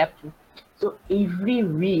pick as captain. So every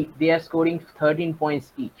week they are scoring 13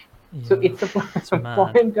 points each. So Yeah. it's It's a mad.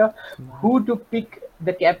 point of who to pick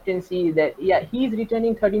the captaincy. That he's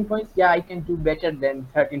returning 13 points. Yeah, I can do better than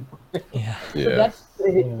 13 points. Yeah. So yeah, that's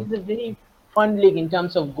it's a very fun league in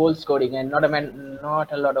terms of goal scoring and not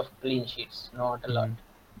a lot of clean sheets. Not a lot.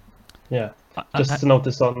 Yeah, I- just to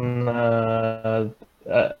notice on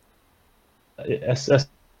as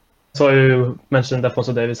so you mentioned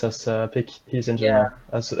Alphonso Davies as a pick. He's injured Yeah.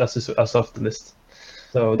 now, as off the list.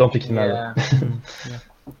 So don't pick him Yeah. either. yeah.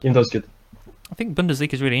 Even though it's good. I think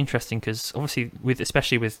Bundesliga is really interesting because obviously,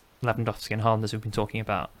 especially with Lewandowski and Haaland, as we've been talking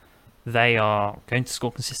about, they are going to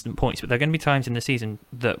score consistent points. But there are going to be times in the season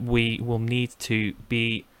that we will need to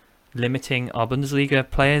be limiting our Bundesliga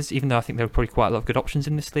players, even though I think there are probably quite a lot of good options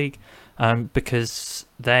in this league, because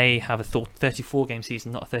they have a 34-game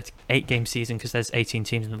season, not a 38-game season, because there's 18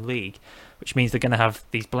 teams in the league, which means they're going to have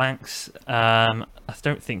these blanks. I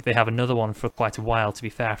don't think they have another one for quite a while, to be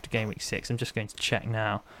fair, after game week 6. I'm just going to check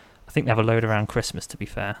now. I think they have a load around Christmas, to be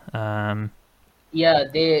fair. Yeah,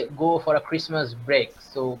 they go for a Christmas break.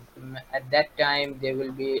 So at that time there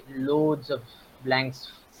will be loads of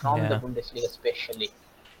blanks from the Yeah. Bundesliga, especially.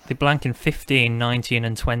 They blank in 15, 19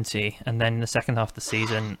 and 20, and then in the second half of the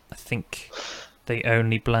season, I think they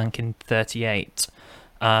only blank in 38.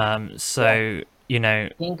 So, you know,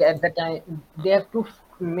 I think at the time they have two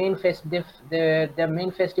main their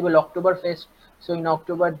main festival, Oktoberfest. So in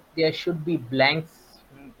October there should be blanks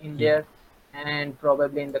in there, and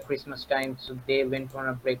probably in the Christmas time. So they went on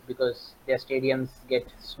a break because their stadiums get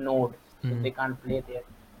snowed, so they can't play there.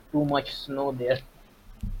 Too much snow there.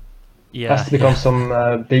 yeah. Has to become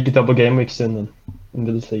some big double game week soon then, in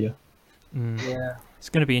Bundesliga. Yeah. It's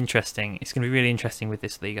going to be interesting. It's going to be really interesting with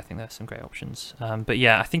this league. I think there's some great options. But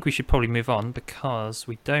yeah, I think we should probably move on because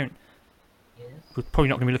we're probably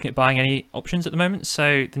not going to be looking at buying any options at the moment.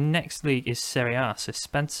 So the next league is Serie A. So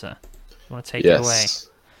Spencer, you want to take it away? yes,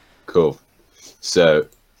 cool. So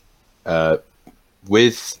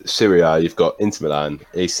with Serie A, you've got Inter Milan,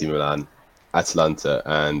 AC Milan, Atalanta,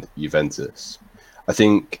 and Juventus. I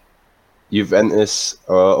think Juventus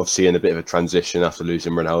are obviously in a bit of a transition after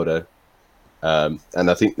losing Ronaldo. And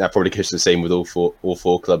I think that probably goes the same with all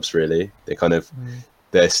four clubs, really. They kind of,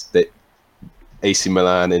 AC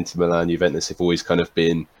Milan, Inter Milan, Juventus have always kind of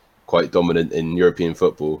been quite dominant in European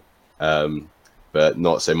football, but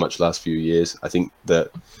not so much last few years. I think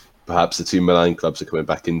that perhaps the two Milan clubs are coming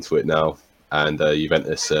back into it now, and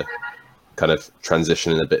Juventus are kind of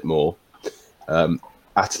transitioning a bit more.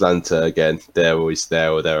 Atalanta, again, they're always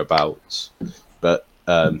there or thereabouts. But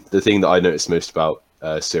the thing that I noticed most about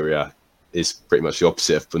Serie A is pretty much the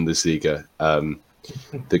opposite of Bundesliga.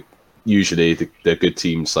 Usually the good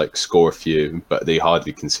teams like score a few, but they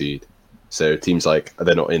hardly concede. So teams like,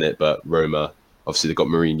 they're not in it, but Roma, obviously they've got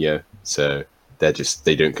Mourinho, so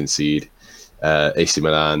they don't concede. AC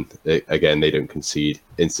Milan, again, they don't concede.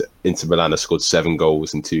 Inter Milan have scored 7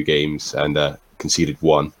 goals in 2 games and conceded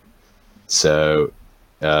 1. So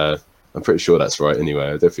I'm pretty sure that's right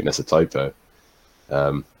anyway. I don't think that's a typo.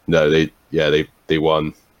 No, they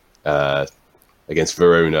won against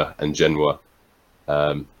Verona and Genoa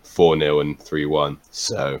 4-0 and 3-1.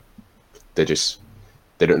 So they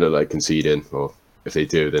don't look like conceding, or if they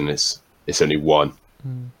do, then it's only 1.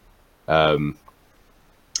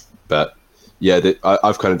 But yeah,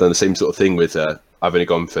 I've kind of done the same sort of thing with. I've only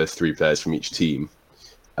gone for 3 players from each team,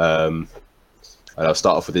 and I'll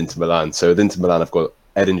start off with Inter Milan. So with Inter Milan, I've got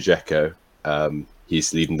Edin Dzeko.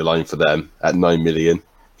 He's leading the line for them at 9 million,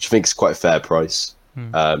 which I think is quite a fair price.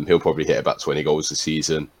 He'll probably hit about 20 goals a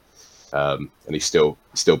season, and he's still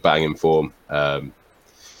banging form.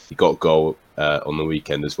 He got a goal on the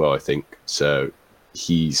weekend as well, I think. So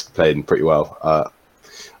he's playing pretty well. I'm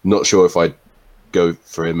not sure if I'd go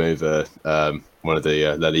for him over one of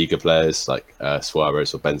the La Liga players like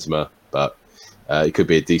Suarez or Benzema, but it could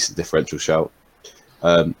be a decent differential shout.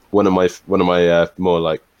 One of my more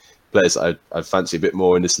like players I fancy a bit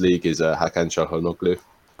more in this league is Hakan Çalhanoğlu.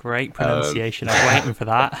 Great pronunciation. I'm waiting for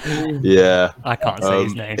that. Yeah, I can't say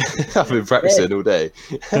his name. I've been practicing all day.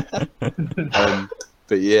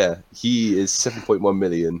 But yeah, he is 7.1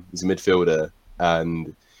 million. He's a midfielder,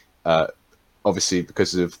 and obviously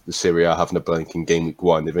because of the Serie A having a blank in game week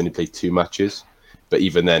 1, they've only played 2 matches. But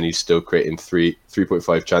even then, he's still creating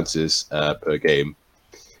 3.5 chances per game.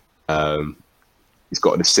 He's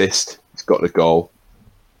got an assist. He's got a goal.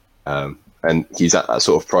 And he's at that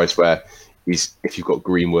sort of price where if you've got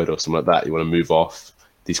Greenwood or something like that, you want to move off,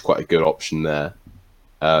 he's quite a good option there.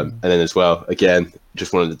 And then as well, again,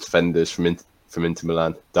 just one of the defenders from Inter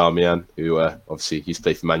Milan, Darmian, who obviously he's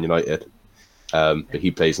played for Man United, but he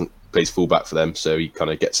plays fullback for them, so he kind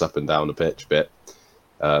of gets up and down the pitch a bit.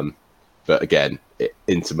 But again,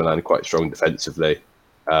 Inter Milan are quite strong defensively.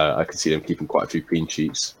 I can see them keeping quite a few clean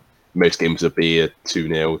sheets. Most games will be a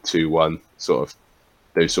 2-0, 2-1,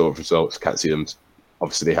 those sort of results. Can't see them.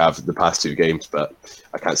 Obviously, they have the past 2 games, but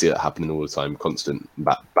I can't see that happening all the time. Constant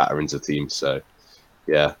batterings of teams. So,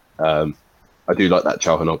 yeah, I do like that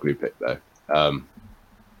Çalhanoğlu pick though.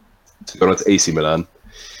 So going on to AC Milan,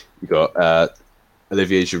 you got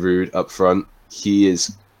Olivier Giroud up front.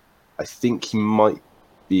 I think he might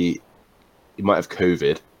have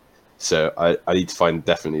COVID, so I need to find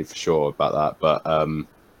definitely for sure about that. But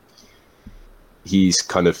he's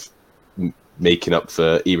kind of making up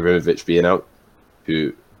for Ibrahimovic being out,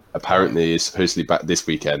 who apparently is supposedly back this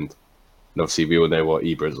weekend. And obviously, we all know what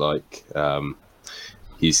Ibra's like.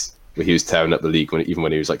 He was tearing up the league even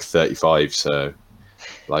when he was like 35. So,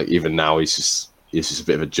 like even now, he's just a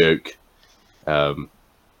bit of a joke.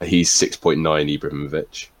 He's 6.9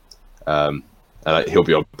 Ibrahimovic, and he'll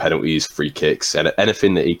be on penalties, free kicks, and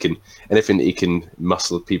anything that he can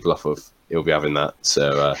muscle people off of, he'll be having that.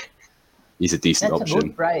 So he's a decent option. That's a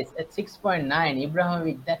good price at 6.9.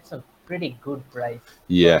 Ibrahimovic, that's a pretty good price.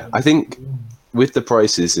 Yeah, I think with the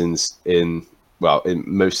prices in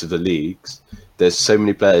most of the leagues, there's so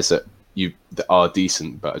many players that are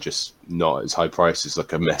decent but are just not as high prices,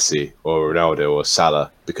 like a Messi or Ronaldo or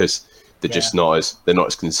Salah, because they're just not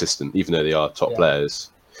as consistent, even though they are top players.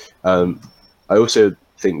 I also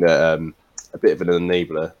think that a bit of an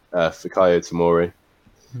enabler, Fikayo Tomori.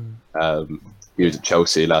 He was at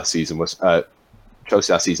Chelsea last season.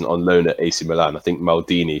 On loan at AC Milan. I think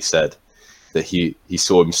Maldini said that he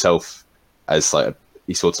saw himself as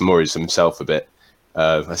he saw Tomori as himself a bit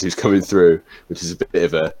as he was coming through, which is a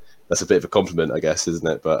bit of a compliment, I guess, isn't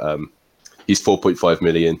it? But he's 4.5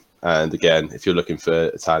 million, and again, if you're looking for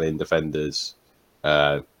Italian defenders,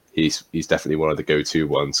 he's definitely one of the go-to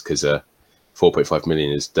ones, because 4.5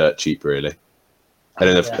 million is dirt cheap, really. And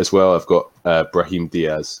then as well, I've got Brahim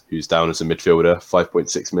Diaz, who's down as a midfielder,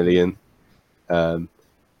 5.6 million.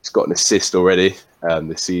 He's got an assist already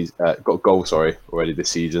this season. Got a goal, already this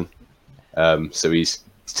season. So he's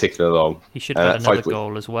ticking along. He should have had another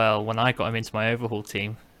goal as well when I got him into my overhaul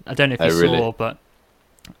team. I don't know if you saw, but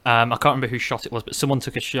I can't remember whose shot it was, but someone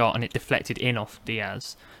took a shot and it deflected in off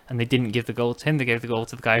Diaz, and they didn't give the goal to him. They gave the goal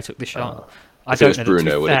to the guy who took the shot. I don't know. To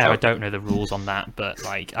be fair, I don't know the rules on that, but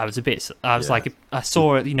like I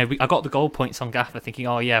saw it. I got the goal points on Gaffer, thinking,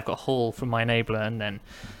 oh yeah, I've got Hull from my enabler, and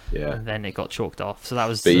then it got chalked off. So that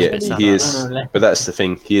was. But a bit sad. But that's the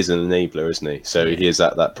thing. He is an enabler, isn't he? So he is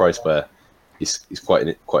at that price where he's quite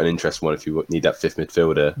an interesting one if you need that fifth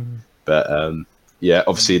midfielder. But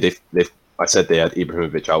obviously I said they had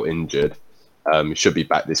Ibrahimovic out injured. He should be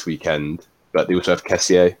back this weekend, but they also have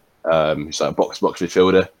Kessié, who's like a box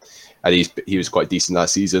midfielder. And he was quite decent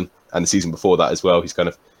last season, and the season before that as well. He's kind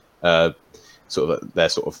of their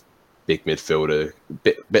sort of big midfielder,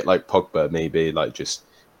 bit like Pogba, maybe, like just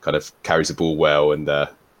kind of carries the ball well and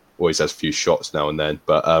always has a few shots now and then.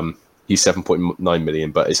 But he's 7.9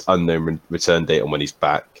 million, but it's unknown return date on when he's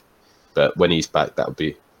back. But when he's back, they'll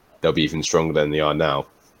be even stronger than they are now.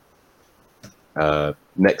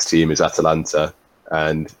 Next team is Atalanta,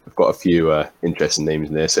 and I've got a few interesting names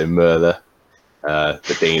in there. So Möller,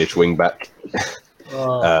 the Danish wingback.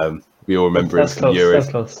 We all remember him from Euro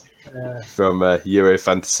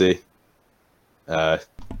Fantasy.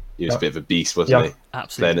 He was a bit of a beast, wasn't he?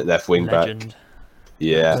 Absolutely. Playing at left wing back. Legend.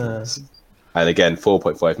 Yeah. And again,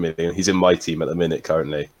 4.5 million. He's in my team at the minute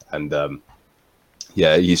currently, and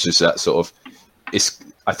yeah, he's just that sort of.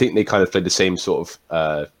 I think they kind of play the same sort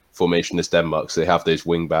of formation as Denmark, so they have those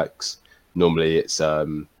wing backs. Normally, it's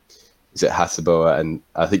is it Hateboer, and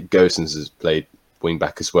I think Gosens has played wing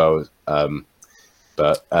back as well.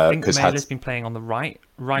 But I think Mailer's been playing on the right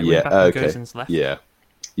wing back, and Gosens left.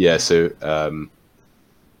 Yeah. So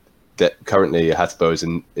that currently Hateboer is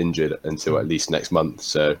injured until at least next month,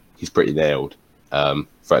 so he's pretty nailed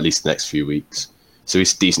for at least the next few weeks. So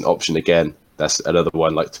he's a decent option again. That's another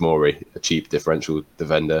one like Tomori, a cheap differential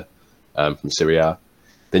defender from Serie A.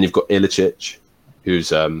 Then you've got Ilicic,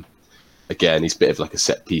 who's again, he's a bit of like a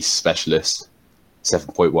set piece specialist,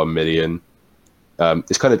 7.1 million.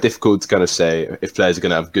 It's kind of difficult to kind of say if players are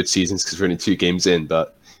going to have good seasons because we're only 2 games in,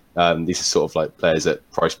 but these are sort of like players at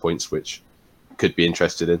price points which could be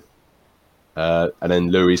interested in. And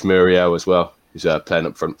then Luis Muriel as well, who's playing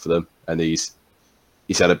up front for them, and he's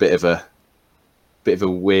had a bit of a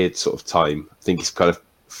weird sort of time. I think he's kind of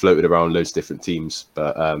floated around loads of different teams,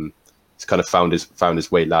 but he's kind of found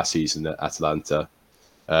his way last season at Atalanta,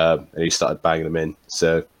 and he started banging them in.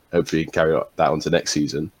 So hopefully he can carry that on to next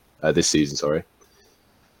season, this season, sorry.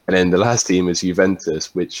 And then the last team is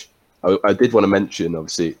Juventus, which I did want to mention.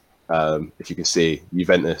 Obviously, if you can see,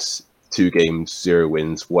 Juventus 2 games, 0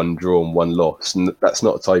 wins, 1 draw and 1 loss, and that's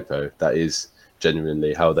not a typo. That is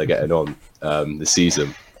genuinely how they're getting on this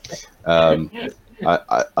season. I'm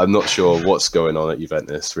not sure what's going on at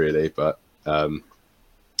Juventus really, but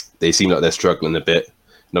they seem like they're struggling a bit.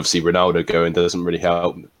 And obviously Ronaldo going doesn't really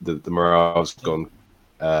help. The morale's gone.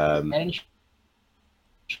 They're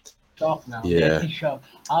shock now. Yeah. They're in shock.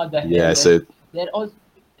 Yeah, so they're all.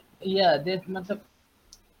 Yeah, there's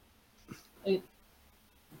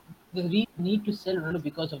they need to sell Ronaldo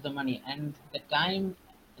because of the money and the timeline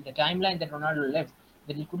that Ronaldo left.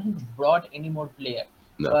 That he couldn't have brought any more player.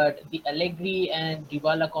 No. But the Allegri and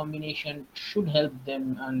Dybala combination should help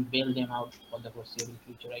them and bail them out for the foreseeable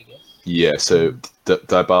future, I guess. yeah, so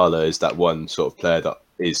Dybala is that one sort of player that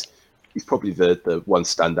he's probably the one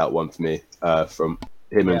standout one for me from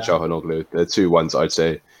him and Çalhanoğlu. The 2 ones I'd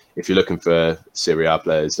say if you're looking for Serie A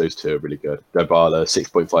players, those 2 are really good. Dybala,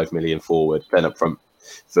 6.5 million forward, playing up front.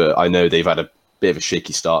 I know they've had a bit of a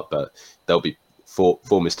shaky start, but they'll be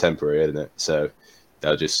form is temporary, isn't it? So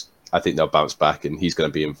I think they'll bounce back, and he's going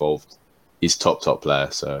to be involved. He's top player,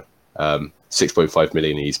 so 6.5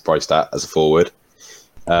 million he's priced at as a forward.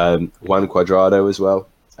 Juan Cuadrado as well,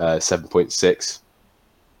 7.6.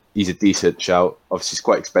 He's a decent shout. Obviously, he's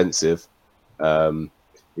quite expensive.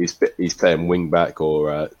 He's playing wing back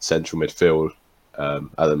or central midfield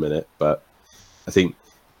at the minute, but I think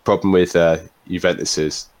problem with Juventus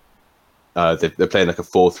is they're playing like a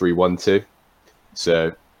 4-3-1-2,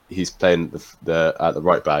 so he's playing at the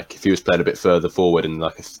right back. If he was playing a bit further forward in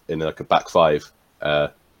like a back 5,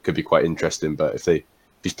 could be quite interesting. But if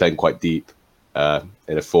he's playing quite deep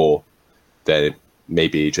in a 4, then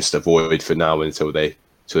maybe just avoid for now until they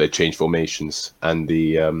change formations. And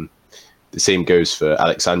the same goes for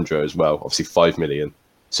Alexandro as well. Obviously 5 million,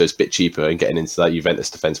 so it's a bit cheaper and getting into that Juventus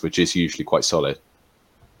defense, which is usually quite solid.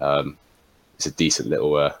 It's a decent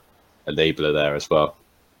little enabler there as well.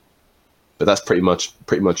 But that's pretty much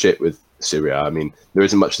it with Serie A. I mean, there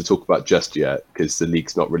isn't much to talk about just yet because the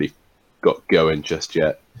league's not really got going just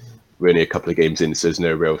yet. We're only a couple of games in, so there's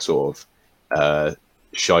no real sort of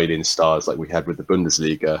shining stars like we had with the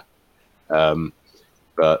Bundesliga.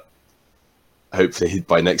 But hopefully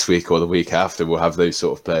by next week or the week after, we'll have those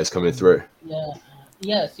sort of players coming through.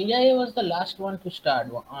 Yeah. Serie A was the last one to start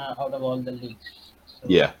out of all the leagues. So,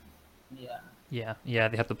 Yeah. Yeah.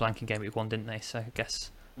 They had the blank in game week 1, didn't they? So I guess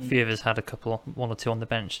a few of us had 1 or 2 on the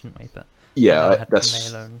bench, didn't we? But yeah, I had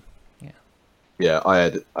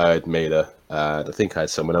Mailer, and I think I had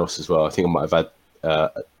someone else as well. I think I might have had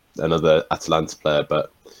another Atalanta player,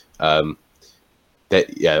 but I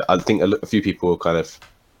think a few people kind of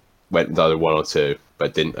went with either 1 or 2,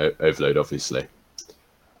 but didn't overload, obviously.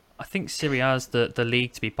 I think Serie A is the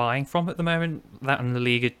league to be buying from at the moment. That and the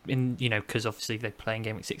league, because obviously they play in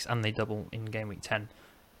game week 6 and they double in game week 10.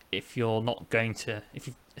 If you're not going to,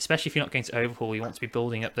 especially if you're not going to overhaul, you want to be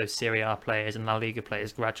building up those Serie A players and La Liga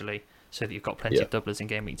players gradually, so that you've got plenty of doublers in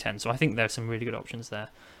game week 10. So I think there's some really good options there.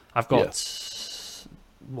 I've got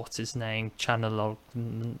what's his name, Chanel.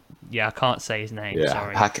 Yeah, I can't say his name. Yeah,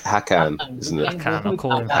 sorry. Hakan, isn't it? Hakan. I'll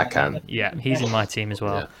call him Hakan. Yeah, he's in my team as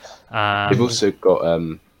well. Yeah. They've also got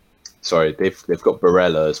they've got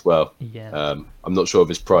Barella as well. Yeah. I'm not sure of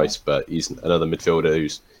his price, but he's another midfielder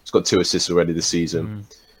he's got 2 assists already this season.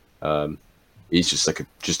 He's just a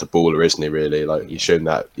baller, isn't he? Really, like he's shown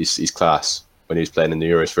that he's class. when he was playing in the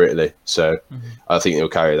Euros for Italy. So I think he'll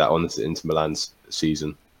carry that on into Milan's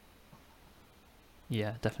season.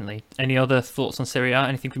 Yeah, definitely. Any other thoughts on Serie A?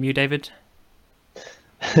 Anything from you, David?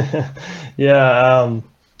 Yeah,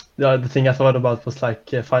 the thing I thought about was like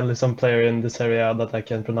finally some player in this area that I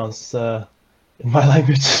can pronounce in my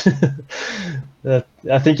language.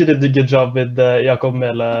 I think you did a good job with Jakob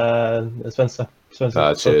Mele Svense.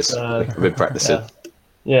 Cheers. I've been practicing.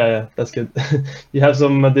 Yeah, that's good. You have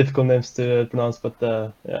some difficult names to pronounce, but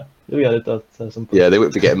yeah, you'll get it at some point. Yeah, they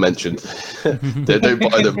won't be getting mentioned. Don't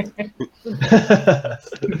buy them.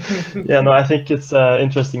 Yeah, no, I think it's an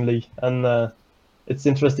interesting league, and it's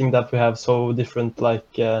interesting that we have so different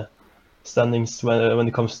standings when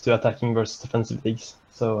it comes to attacking versus defensive leagues.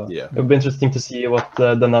 So Yeah. it'll be interesting to see what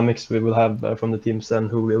dynamics we will have from the teams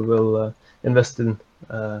and who we will invest in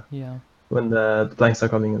when the blanks are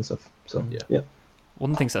coming and stuff. So yeah.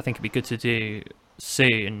 One of the things I think would be good to do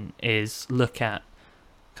soon is look at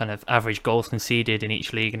kind of average goals conceded in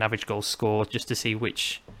each league and average goals scored, just to see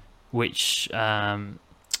which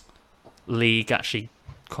league actually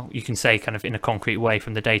you can say kind of in a concrete way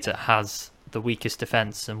from the data has the weakest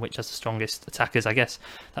defence and which has the strongest attackers. I guess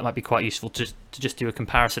that might be quite useful to just do a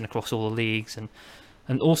comparison across all the leagues, and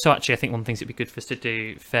also actually I think one of the things that'd be good for us to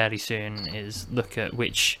do fairly soon is look at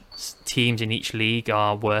which teams in each league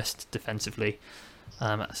are worst defensively.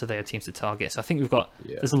 So they are teams to target. So I think we've got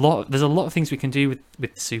there's a lot of things we can do with the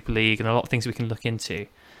Super League and a lot of things we can look into.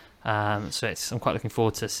 So I'm quite looking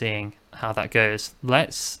forward to seeing how that goes.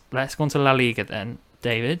 Let's go on to La Liga then,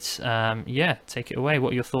 David. Take it away.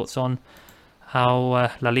 What are your thoughts on how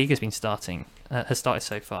La Liga has started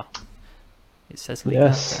so far? It says Liga.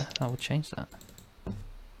 Yes. I will change that.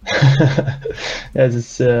 Yes,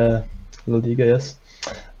 it's La Liga. Yes.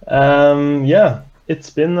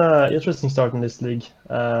 It's been an interesting start in this league.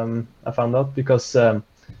 I found out because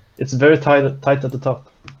it's very tight at the top.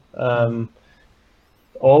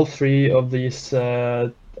 All five of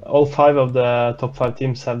the top 5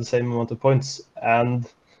 teams have the same amount of points and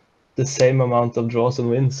the same amount of draws and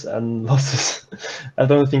wins and losses. I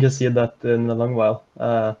don't think I see that in a long while.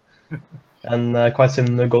 And quite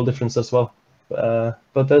similar goal difference as well.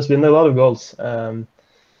 But there's been a lot of goals in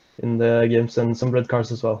the games and some red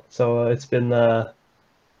cards as well. So it's been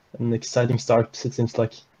an exciting start, it seems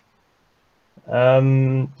like.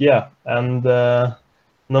 And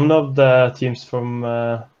none of the teams from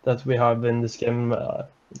that we have in this game,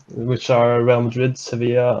 which are Real Madrid,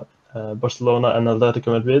 Sevilla, Barcelona, and Atletico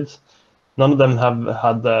Madrid, none of them have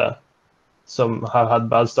had had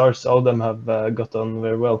bad starts. All of them have got on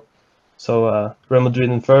very well. So Real Madrid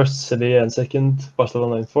in first, Sevilla in second,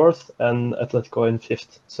 Barcelona in fourth, and Atletico in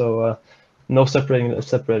fifth. So no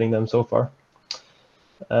separating them so far.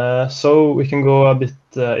 So we can go a bit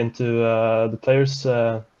into the players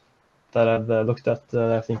that I've looked at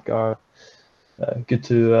that I think are good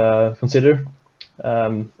to consider.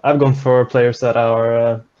 I've gone for players that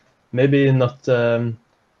are maybe not the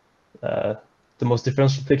most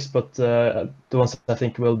differential picks, but the ones that I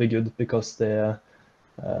think will be good because they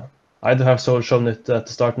either have shown it at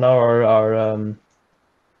the start now or are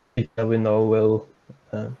people we know will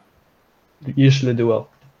usually do well.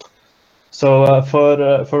 So for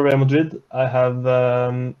Real Madrid, I have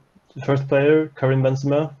the first player, Karim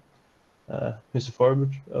Benzema, who's a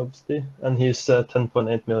forward, obviously, and he's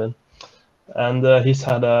 10.8 million. And he's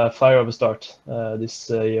had a flyer of a start this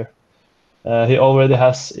year. He already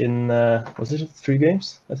has in, was it 3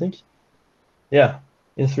 games, I think? Yeah,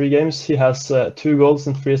 in 3 games, he has 2 goals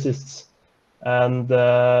and 3 assists. And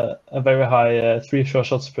a very high 3 sure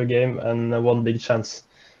shots per game and 1 big chance.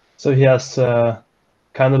 So he has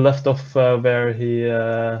kind of left off where he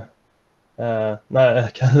started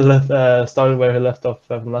where he left off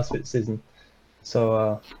from last season.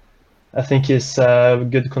 So I think he's a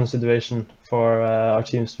good consideration for our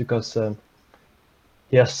teams because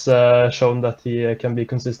he has shown that he can be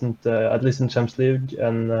consistent at least in Champions League,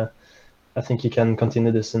 and I think he can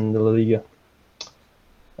continue this in the La Liga.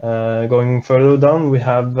 Going further down, we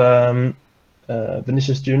have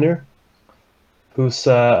Vinicius Jr., who's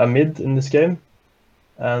a mid in this game.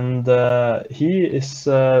 And he is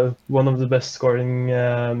one of the best scoring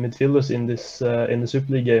midfielders in the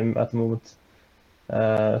Super League game at the moment,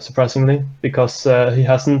 surprisingly, because he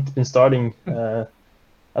hasn't been starting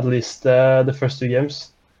at least the first 2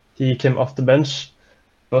 games. He came off the bench,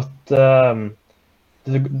 but the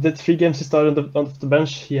 3 games he started off the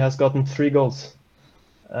bench, he has gotten 3 goals.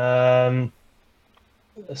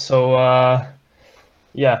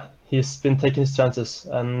 He's been taking his chances,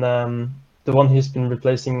 and the one he's been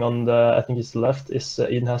replacing on the, I think it's left, is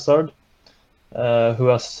Eden Hazard, who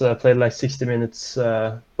has played like 60 minutes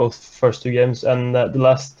both first two games, and the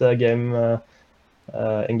last game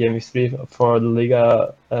in game week 3 for the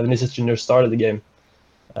Liga, Vinicius Junior started the game.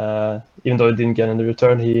 Even though he didn't get any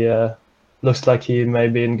return, he looks like he may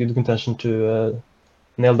be in good contention to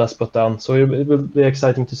nail that spot down. So it will be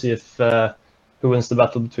exciting to see if who wins the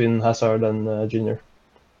battle between Hazard and Junior.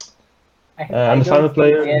 And the final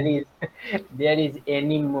player. There is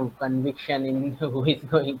any conviction in who is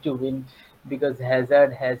going to win, because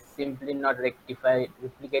Hazard has simply not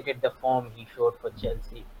replicated the form he showed for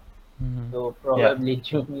Chelsea. So probably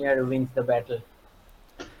Junior wins the battle.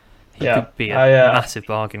 He could be a massive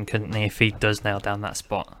bargain, couldn't he, if he does nail down that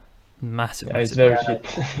spot? Massive. He's very cheap.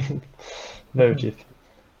 Very cheap.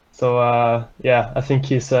 So I think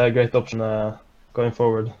he's a great option going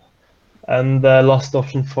forward. And the last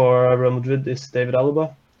option for Real Madrid is David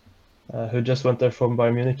Alaba, who just went there from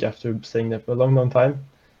Bayern Munich after staying there for a long time.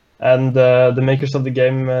 And the makers of the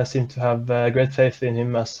game seem to have great faith in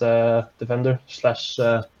him as a defender /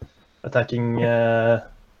 attacking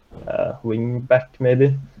wing back,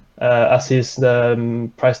 maybe, as he's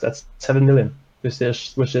priced at 7 million, which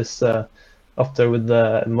is up there with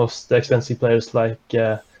the most expensive players like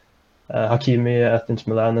Hakimi at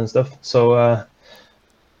Inter Milan and stuff. So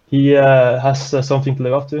he has something to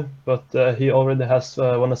live up to, but he already has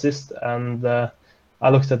 1 assist, and I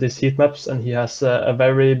looked at his heat maps, and he has a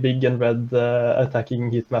very big and red attacking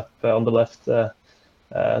heat map on the left.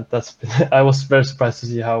 I was very surprised to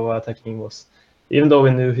see how attacking he was. Even though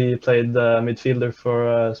we knew he played midfielder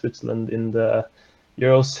for Switzerland in the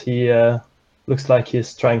Euros, he looks like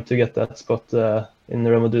he's trying to get that spot in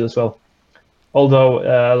Real Madrid as well. Although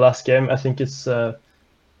last game, I think it's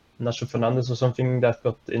Nacho Fernandez or something that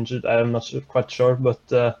got injured. I am not quite sure, but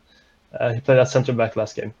he played at centre back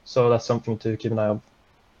last game, so that's something to keep an eye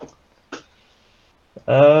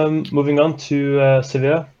on. Moving on to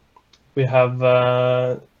Sevilla, we have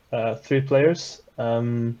 3 players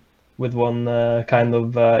with one kind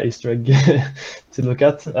of Easter egg to look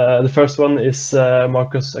at. The first one is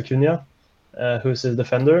Marcos Acuna, who's a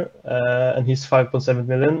defender, and he's 5.7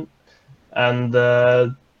 million, and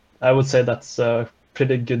I would say that's a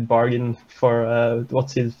pretty good bargain for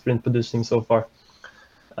what he's been producing so far.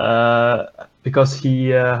 Because he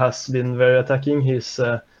has been very attacking. He's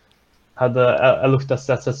had I looked at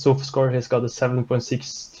stats at SofaScore. He's got a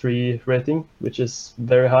 7.63 rating, which is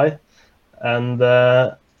very high, and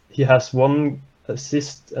he has 1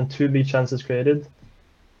 assist and 2 big chances created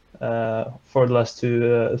for the last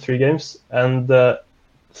 3 games, and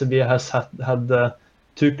Sevilla has had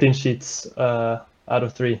 2 clean sheets out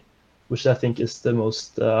of 3, which I think is the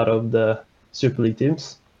most out of the Super League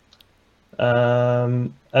teams.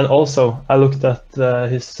 And also, I looked at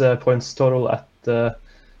his points total at the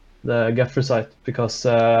Gaffer site, because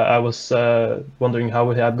I was wondering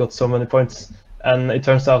how he had got so many points. And it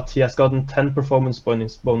turns out he has gotten 10 performance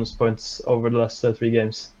bonus points over the last 3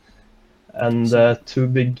 games. And 2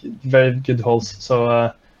 big, very good hauls.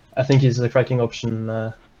 So I think he's a cracking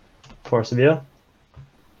option for Sevilla.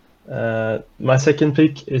 My second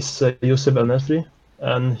pick is Youssef El-Nesyri,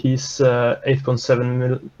 and he's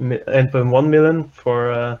 8.1 million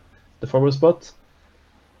for the forward spot.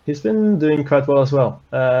 He's been doing quite well as well.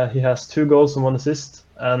 He has 2 goals and 1 assist,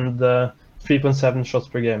 and 3.7 shots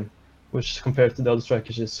per game, which compared to the other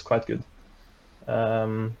strikers is quite good.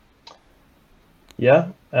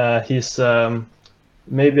 He's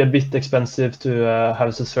maybe a bit expensive to have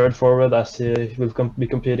as a third forward, as he will be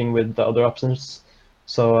competing with the other options.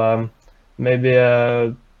 So maybe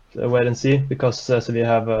wait and see, because Sevilla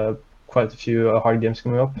have quite a few hard games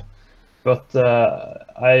coming up. But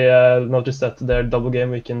I noticed that their double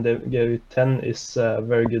game week in game week 10 is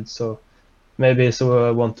very good, so maybe it's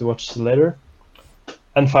one to watch later.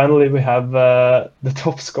 And finally, we have the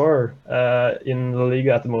top scorer in La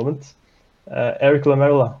Liga at the moment, Eric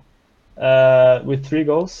Lamela, with 3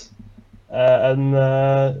 goals and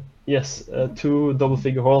 2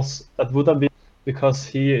 double-figure hauls. That would have been because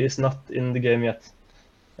he is not in the game yet.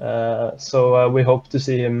 So we hope to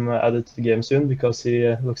see him added to the game soon, because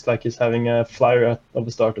he looks like he's having a flyer at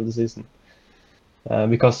the start of the season.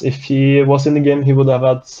 Because if he was in the game, he would have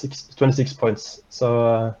had 26 points.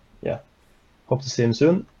 So hope to see him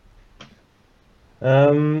soon.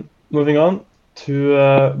 Moving on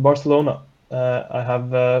to Barcelona. I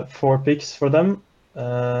have 4 picks for them.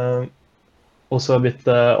 Also a bit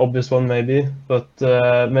obvious one maybe, but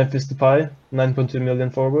Memphis Depay, 9.2 million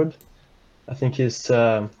forward. I think he's.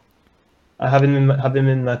 I have him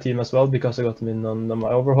in my team as well, because I got him in on my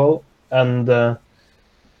overhaul, and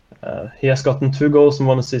he has gotten 2 goals and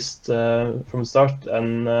 1 assist from the start,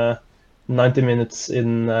 and 90 minutes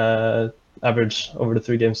in average over the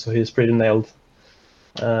 3 games, so he's pretty nailed.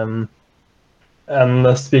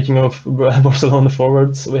 And speaking of Barcelona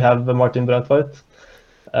forwards, we have Martin Braithwaite.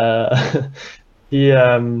 He's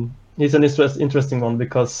an interesting one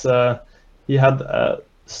because he had a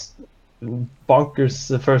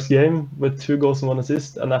bonkers first game with 2 goals and 1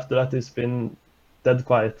 assist, and after that he's been dead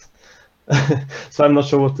quiet. So I'm not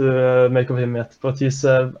sure what to make of him yet, but he's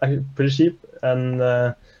pretty cheap, and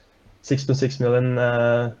 6.6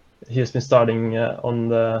 million. He has been starting on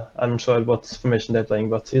the. I'm not sure what formation they're playing,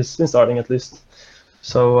 but he's been starting at least.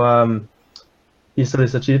 So he's at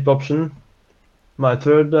least a cheap option. My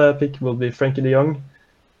third pick will be Frankie de Jong,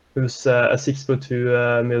 who's a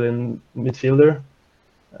 6.2 million midfielder,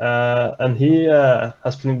 and he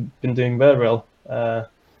has been doing very well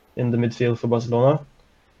in the midfield for Barcelona.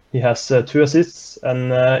 He has 2 assists,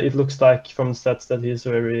 and it looks like from the stats that he's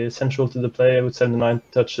very central to the play with 79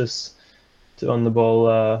 touches on the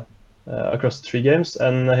ball across the 3 games,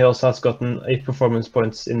 and he also has gotten 8 performance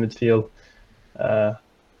points in midfield,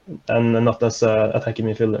 and not as an attacking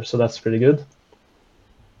midfielder, so that's pretty good.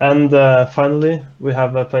 And finally, we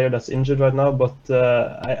have a player that's injured right now, but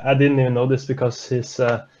I didn't even know this because his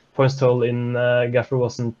points total in Gaffer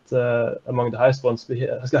wasn't among the highest ones, but he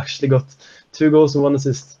has actually got 2 goals and 1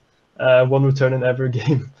 assist, 1 return in every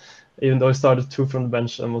game, even though he started 2 from the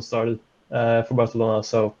bench and was started for Barcelona.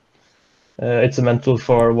 So it's a mental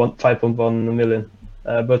for 5.1 million,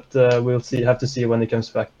 but we'll have to see when he comes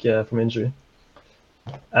back from injury.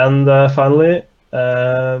 And finally,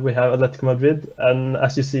 we have Atletico Madrid, and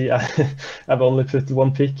as you see, I've only put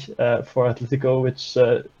 1 pick for Atletico, which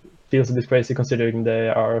feels a bit crazy considering they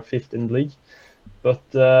are 5th in the league. But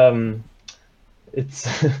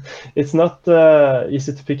it's not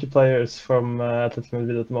easy to pick players from Atletico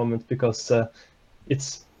Madrid at the moment because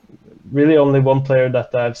it's really only 1 player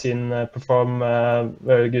that I've seen perform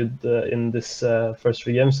very good in this first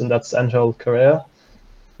 3 games, and that's Angel Correa,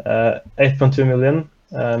 8.2 million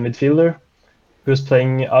midfielder, who's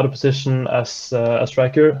playing out of position as a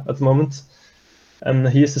striker at the moment, and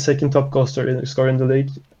he's the 2nd top goal scorer in the league,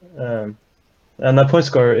 and a point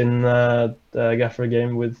scorer in the Gaffer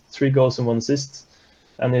game with 3 goals and 1 assist,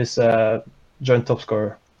 and he's a joint top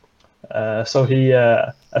scorer. So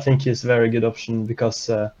I think he's a very good option because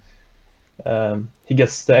he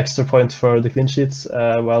gets the extra point for the clean sheets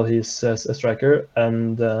while he's a striker,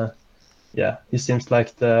 and he seems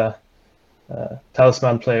like the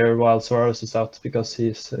talisman player while Suarez is out because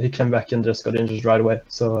he came back and just got injured right away.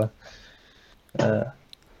 So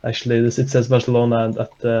actually, it says Barcelona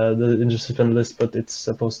at the injured suspended list, but it's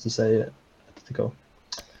supposed to say Atletico.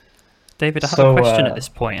 David, I have a question at this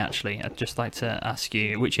point, actually. I'd just like to ask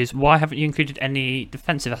you, which is, why haven't you included any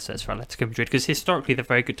defensive assets for Atletico Madrid? Because historically, they're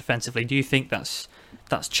very good defensively. Do you think that's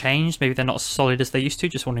changed? Maybe they're not as solid as they used to?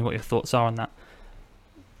 Just wondering what your thoughts are on that.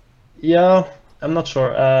 Yeah, I'm not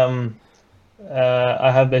sure.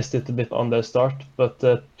 I have based it a bit on their start, but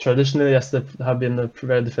traditionally, yes, they have been a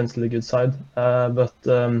very defensively good side. But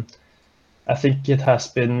I think it has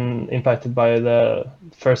been impacted by the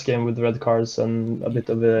first game with the red cards and a bit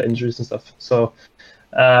of injuries and stuff. So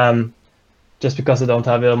just because they don't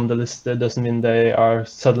have it on the list, it doesn't mean they are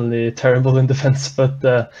suddenly terrible in defense. But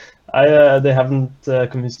they haven't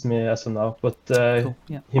convinced me as of now. But Cool.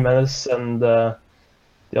 Yeah. Jimenez and the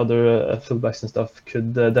other fullbacks and stuff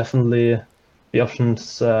could definitely be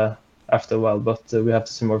options after a while. But we have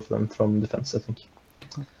to see more of them from defense, I think.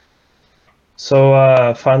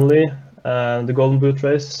 So finally, the Golden Boot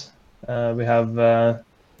race. We have a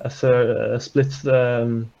split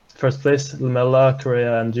first place: Lamela,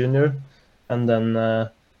 Correa, and Junior, and then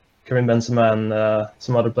Karim Benzema and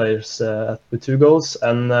some other players with 2 goals.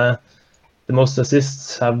 And the most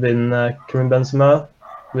assists have been Karim Benzema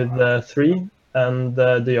with 3, and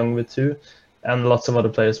De Jong with 2, and lots of other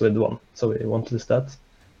players with 1. So we want to list that.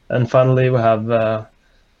 And finally, we have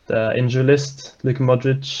the injury list. Luka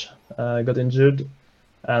Modric got injured,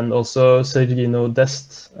 and also Sergino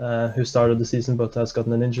Dest, who started the season but has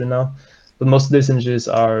gotten an injury now. But most of these injuries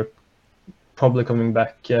are probably coming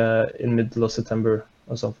back in middle of September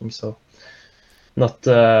or something. So not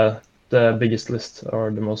the biggest list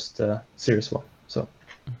or the most serious one. So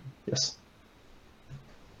yes.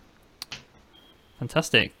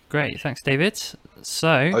 Fantastic. Great. Thanks, David. So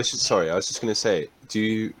I was just going to say, do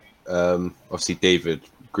you obviously David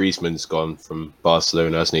Griezmann's gone from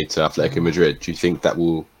Barcelona, hasn't he, to Atletico Madrid? Do you think that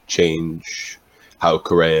will change how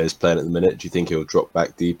Correa is playing at the minute? Do you think he'll drop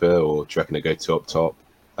back deeper, or do you reckon he'll go top?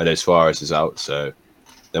 I know Suarez is out, so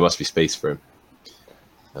there must be space for him.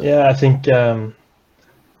 Yeah, I think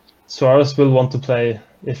Suarez will want to play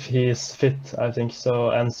if he is fit, I think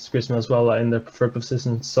so, and Griezmann as well in their preferred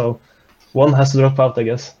position. So one has to drop out, I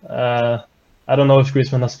guess. I don't know if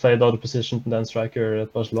Griezmann has played other position than striker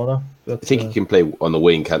at Barcelona, but I think he can play on the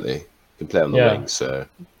wing, can't he? He can play on the wing, so.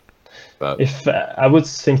 But if I would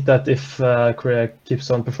think that if Korea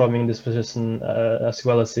keeps on performing in this position as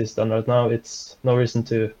well as he's done right now, it's no reason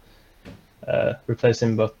to replace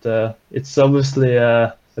him. But it's obviously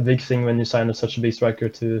a big thing when you sign such a big striker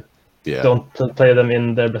to don't play them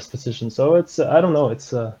in their best position. So it's I don't know.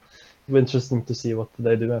 It's interesting to see what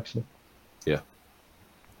they do actually. Yeah.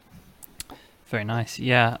 Very nice.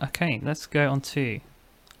 Yeah. Okay. Let's go on to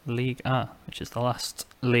Ligue 1, which is the last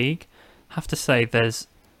league. I have to say, I've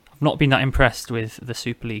not been that impressed with the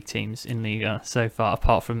Super League teams in Ligue 1 so far,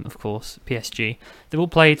 apart from, of course, PSG. They've all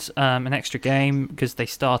played an extra game because they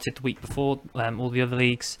started the week before all the other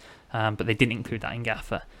leagues, but they didn't include that in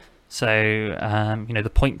Gaffer. So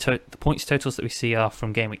the points totals that we see are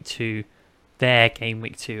from game week 2, their game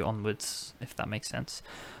week 2 onwards, if that makes sense.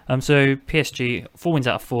 So PSG, 4 wins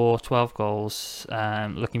out of 4, 12 goals,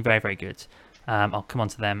 looking very, very good. I'll come on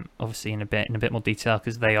to them obviously in a bit more detail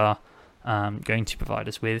because they are going to provide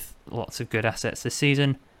us with lots of good assets this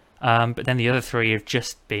season. But then the other 3 have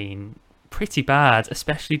just been pretty bad,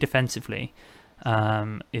 especially defensively,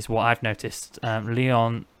 is what I've noticed.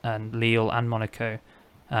 Lyon and Lille and Monaco,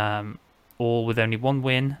 all with only 1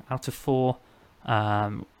 win out of 4,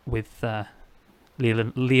 with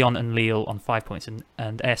Lyon and Lille on 5 points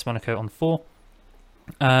and AS Monaco on 4.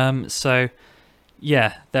 So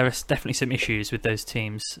yeah, there are definitely some issues with those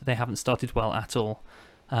teams. They haven't started well at all.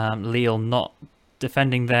 Lille not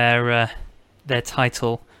defending their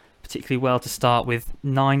title particularly well to start with.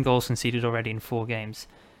 9 goals conceded already in 4 games.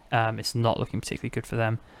 It's not looking particularly good for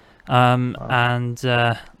them. And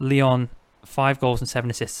Lyon, 5 goals and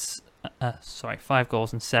 7 assists. 5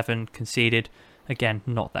 goals and 7 conceded. Again,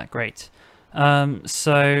 not that great.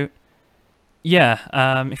 So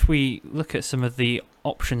yeah, if we look at some of the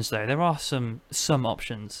options though, there are some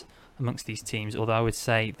options amongst these teams, although I would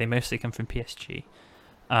say they mostly come from PSG.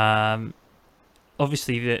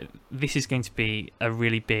 Obviously, this is going to be a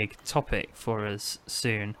really big topic for us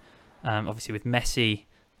soon. Obviously, with Messi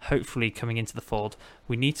hopefully coming into the fold,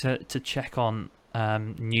 we need to check on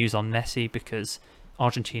news on Messi because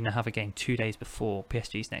Argentina have a game 2 days before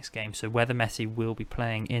PSG's next game. So whether Messi will be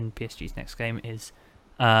playing in PSG's next game is,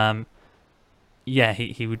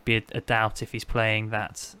 he would be a doubt if he's playing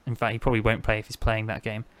that. In fact, he probably won't play if he's playing that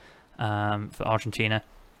game for Argentina.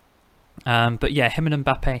 But yeah, him and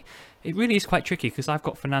Mbappe, it really is quite tricky because I've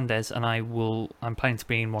got Fernandes and I'm planning to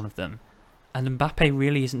bring in one of them. And Mbappe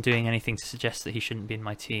really isn't doing anything to suggest that he shouldn't be in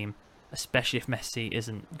my team, especially if Messi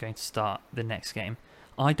isn't going to start the next game.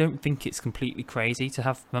 I don't think it's completely crazy to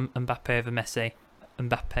have Mbappe over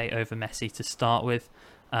Messi to start with.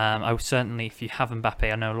 I would certainly, if you have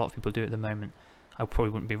Mbappe, I know a lot of people do at the moment, I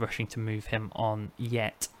probably wouldn't be rushing to move him on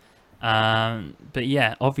yet. But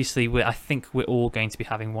yeah, obviously, I think we're all going to be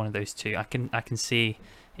having one of those two. I can see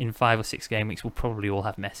in 5 or 6 game weeks we'll probably all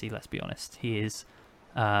have Messi. Let's be honest, he is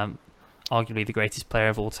arguably the greatest player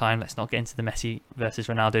of all time. Let's not get into the Messi versus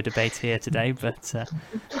Ronaldo debate here today, but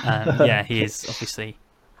yeah, he is obviously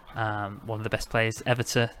one of the best players ever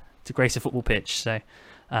to grace a football pitch. So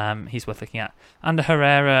he's worth looking at. And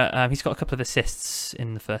Herrera, he's got a couple of assists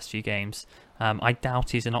in the first few games. I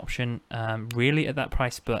doubt he's an option really at that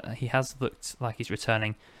price, but he has looked like he's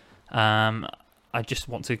returning. I just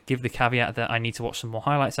want to give the caveat that I need to watch some more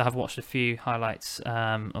highlights. I have watched a few highlights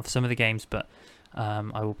of some of the games, but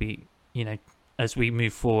I will be, as we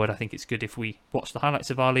move forward, I think it's good if we watch the highlights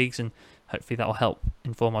of our leagues, and hopefully that will help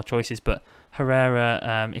inform our choices. But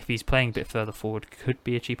Herrera, if he's playing a bit further forward, could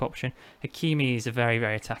be a cheap option. Hakimi is a very,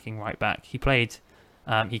 very attacking right back. He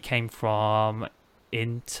came from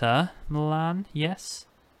Inter Milan, yes,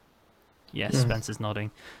 Spencer's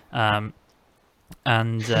nodding, and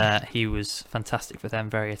he was fantastic for them,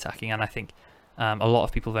 very attacking, and I think a lot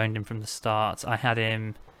of people have owned him from the start. I had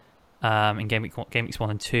him in game weeks 1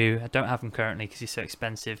 and 2. I don't have him currently because he's so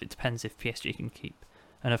expensive. It depends if PSG can keep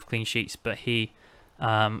enough clean sheets, but he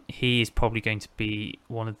is probably going to be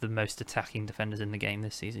one of the most attacking defenders in the game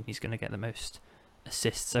this season. He's going to get the most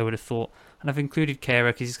assists, I would have thought. And I've included Kehrer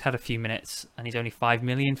because he's had a few minutes and he's only 5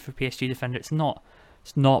 million for PSG defender. It's not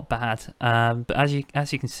bad. But as you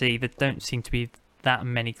can see, there don't seem to be that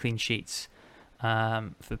many clean sheets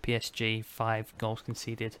for PSG. 5 goals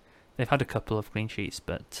conceded. They've had a couple of clean sheets,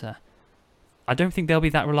 but I don't think they'll be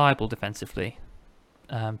that reliable defensively.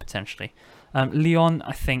 Potentially, Lyon,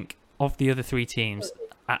 I think, of the other 3 teams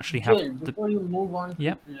actually have. Before you move on,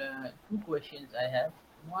 Yep. 2 questions I have.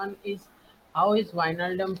 One is, How is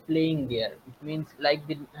Wijnaldum playing there? It means like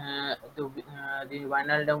the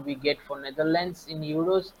Wijnaldum we get for Netherlands in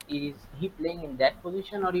Euros. Is he playing in that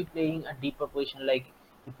position or he playing a deeper position like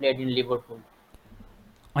he played in Liverpool?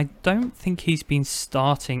 I don't think he's been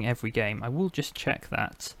starting every game. I will just check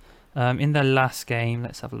that. In their last game,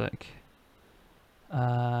 let's have a look.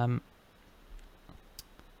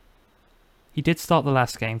 He did start the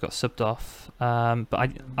last game, got subbed off. But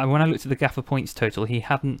I when I looked at the Gaffer points total, he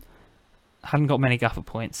hadn't got many Gaffer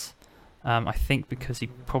points. I think because he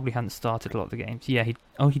probably hadn't started a lot of the games. Yeah,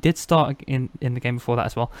 he did start in the game before that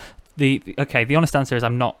as well. The honest answer is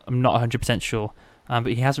I'm not 100% sure. But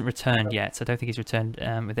he hasn't returned yet. I don't think he's returned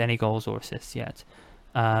with any goals or assists yet.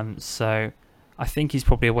 So I think he's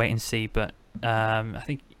probably a wait and see. But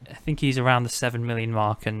I think he's around the 7 million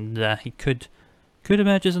mark, and he could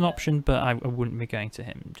emerge as an option. But I wouldn't be going to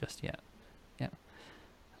him just yet.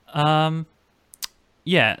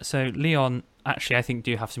 Yeah. So Lyon actually I think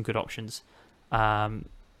do have some good options.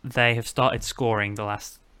 They have started scoring the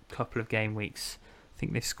last couple of game weeks. I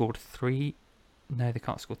think they've scored 3. No, they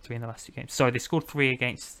can't score 3 in the last 2 games. Sorry, they scored 3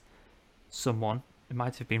 against someone. It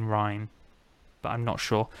might have been Ryan, but I'm not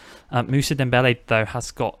sure. Moussa Dembele, though,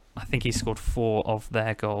 has got... I think he's scored 4 of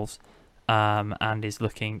their goals and is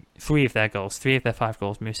looking... 3 of their goals. 3 of their 5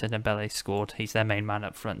 goals, Moussa Dembele scored. He's their main man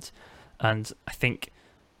up front. And I think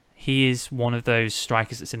he is one of those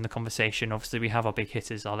strikers that's in the conversation. Obviously, we have our big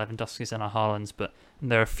hitters, our Lewandowskis and our Haalands, but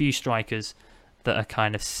there are a few strikers that are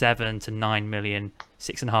kind of 7 to 9 million,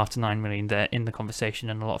 6.5 to 9 million. They're in the conversation,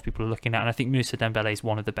 and a lot of people are looking at. And I think Moussa Dembele is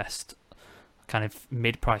one of the best kind of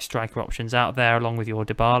mid-price striker options out there, along with your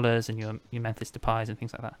Dybalas and your Memphis Depays and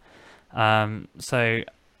things like that. So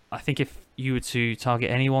I think if you were to target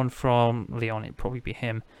anyone from Lyon, it'd probably be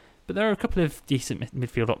him. But there are a couple of decent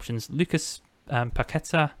midfield options. Lucas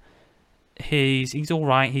Paqueta, he's all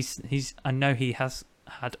right. He's I know he has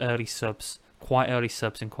had quite early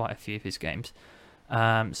subs in quite a few of his games.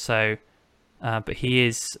 But he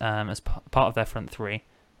is as part of their front 3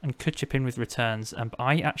 and could chip in with returns. But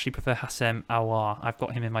I actually prefer Hassem Aouar. I've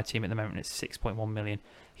got him in my team at the moment. It's 6.1 million.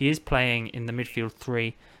 He is playing in the midfield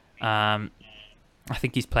 3. I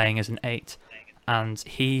think he's playing as an 8, and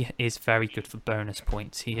he is very good for bonus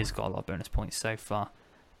points. He has got a lot of bonus points so far.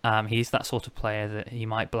 He's that sort of player that he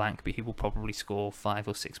might blank, but he will probably score 5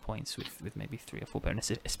 or 6 points with maybe 3 or 4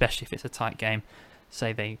 bonuses, especially if it's a tight game.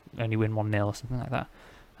 Say they only win 1-0 or something like that.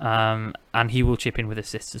 And he will chip in with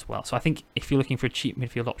assists as well. So I think if you're looking for a cheap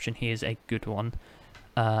midfield option, he is a good one.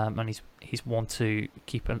 And he's one to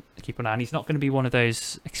keep an eye on. He's not going to be one of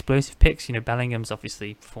those explosive picks. You know, Bellingham's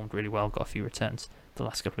obviously performed really well, got a few returns the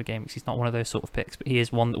last couple of games. He's not one of those sort of picks, but he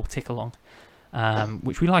is one that will tick along,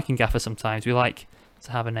 which we like in Gaffer sometimes. We like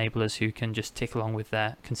to have enablers who can just tick along with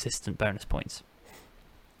their consistent bonus points.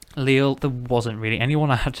 Lille, there wasn't really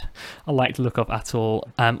anyone I liked to look up at all.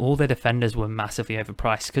 All their defenders were massively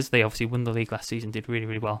overpriced because they obviously won the league last season, did really,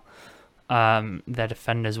 really well. Their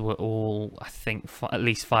defenders were all, I think, at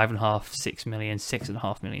least 5.5, 6 million,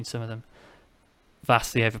 6.5 million, some of them.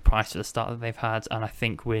 Vastly overpriced at the start that they've had, and I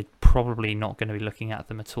think we're probably not going to be looking at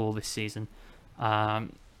them at all this season.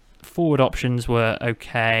 Forward options were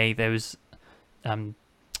okay. There was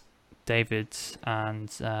David and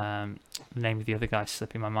the name of the other guy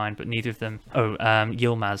slipping my mind, but neither of them.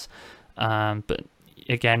 Yilmaz. But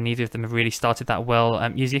again, neither of them have really started that well.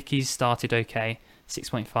 Yaziki's started okay,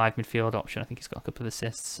 6.5 midfield option. I think he's got a couple of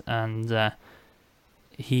assists, and I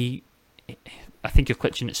think you're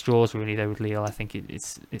clutching at straws really though with Lille. I think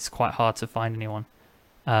it's quite hard to find anyone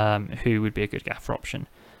who would be a good Gaffer option.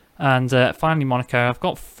 And finally, Monaco. I've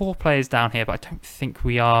got 4 players down here, but I don't think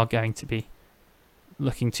we are going to be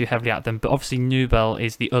looking too heavily at them. But obviously Nubel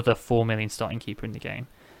is the other 4 million starting keeper in the game.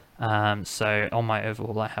 So on my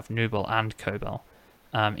overall, I have Nubel and Kobel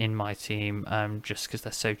in my team just because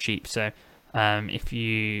they're so cheap. So if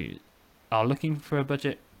you are looking for a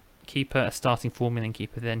budget keeper, a starting 4 million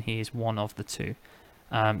keeper, then he is one of the 2.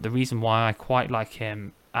 The reason why I quite like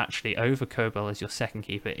him actually over Kobel as your second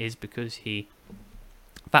keeper is because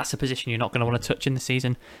that's a position you're not going to want to touch in the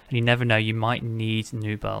season, and you never know, you might need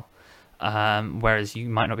Nubel. Whereas you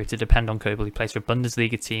might not be able to depend on Kobel. He plays for a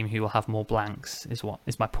Bundesliga team who will have more blanks, is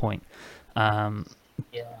my point.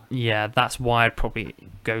 Yeah, that's why I'd probably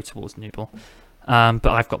go towards Nubel. But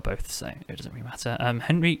I've got both, so it doesn't really matter.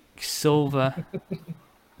 Henrik Silva,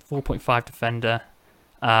 4.5 defender.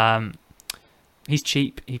 He's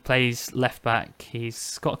cheap. He plays left back.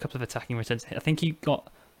 He's got a couple of attacking returns.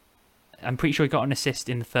 I'm pretty sure he got an assist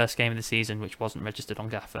in the first game of the season, which wasn't registered on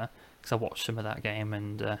Gaffer, because I watched some of that game,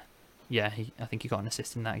 and I think he got an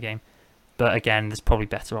assist in that game. But again, there's probably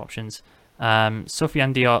better options.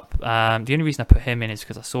 Sofiane Diop, the only reason I put him in is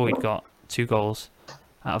because I saw he'd got 2 goals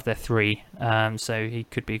out of their 3, so he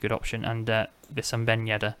could be a good option. And Wissam Ben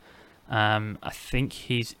Yedder, I think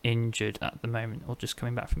he's injured at the moment, or just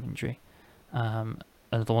coming back from injury.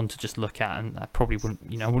 Another one to just look at, and I probably wouldn't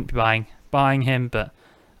be buying him, but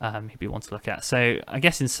he'd be one to look at. So I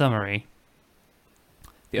guess in summary,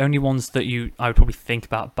 the only ones that I would probably think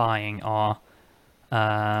about buying are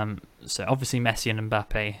so obviously Messi and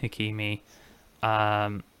Mbappe, Hakimi,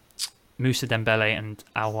 Moussa Dembele and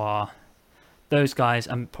Aouar. Those guys,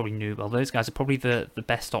 and probably Nubel. Those guys are probably the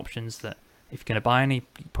best options that if you're going to buy any,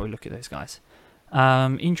 you probably look at those guys.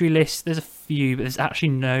 Injury list, there's a few, but there's actually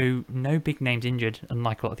no big names injured,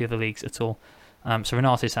 unlike a lot of the other leagues at all. So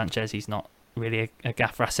Renato Sanchez, he's not really a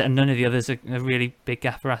gaffer asset, and none of the others are really big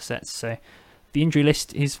gaffer assets. So the injury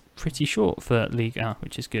list is pretty short for Ligue 1,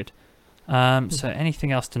 which is good. So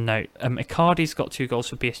anything else to note? Icardi's got 2 goals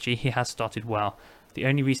for PSG. He has started well. The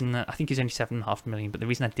only reason that I think he's only 7.5 million, but the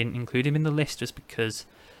reason I didn't include him in the list was because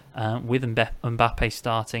with Mbappe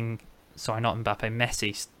starting, sorry, not Mbappe,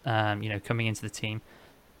 Messi, coming into the team,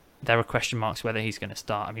 there are question marks whether he's going to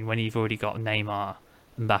start. I mean, when you've already got Neymar,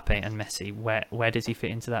 Mbappe, and Messi, where does he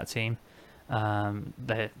fit into that team? I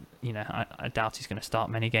doubt he's going to start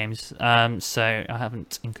many games. So I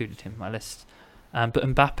haven't included him in my list. But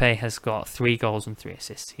Mbappe has got 3 goals and 3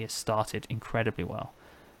 assists. He has started incredibly well.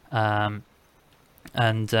 Don't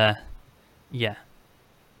overlook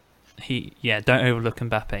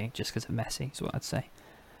Mbappe just because of Messi, is what I'd say.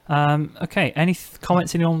 Okay, any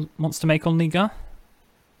comments anyone wants to make on Liga?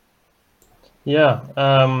 Yeah.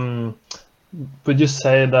 Would you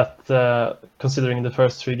say that considering the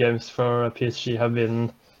first 3 games for PSG have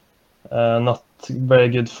been not very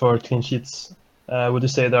good for clean sheets, would you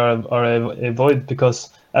say they are a void?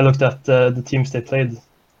 Because I looked at the teams they played,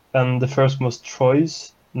 and the first was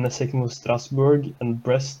Troyes, and the second was Strasbourg and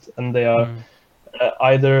Brest, and they are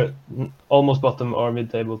either almost bottom or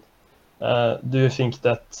mid-table. Do you think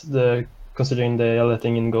that considering they are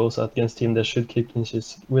letting in goals against team they should keep clean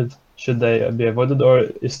sheets with, should they be avoided, or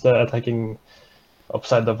is the attacking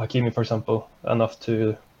upside of Hakimi, for example, enough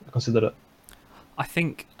to consider that? I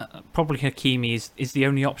think probably Hakimi is the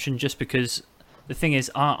only option, just because the thing is,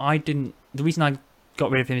 the reason I got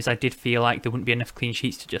rid of him is I did feel like there wouldn't be enough clean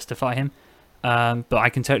sheets to justify him. But I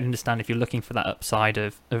can totally understand if you're looking for that upside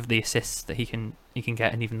of the assists that he can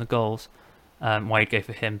get, and even the goals, why you'd go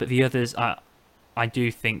for him. But the others, I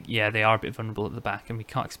do think, they are a bit vulnerable at the back, and we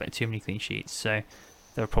can't expect too many clean sheets. So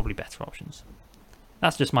there are probably better options.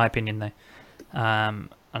 That's just my opinion, though. And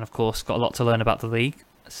of course, got a lot to learn about the league,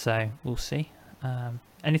 so we'll see.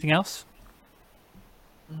 Anything else?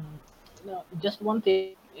 No, just one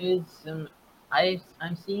thing is,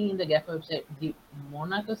 I'm seeing in the GAFA website, the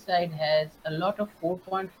Monaco side has a lot of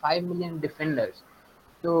 4.5 million defenders.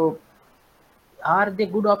 So are they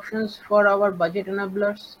good options for our budget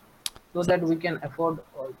enablers so that we can afford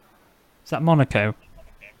all? Is that Monaco?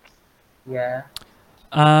 Yeah.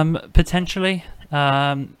 Potentially.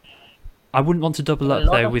 I wouldn't want to double up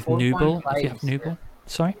though with Nubel if you have Nubel. Yeah.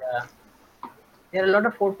 Sorry? Yeah. There are a lot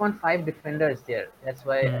of 4.5 defenders there. That's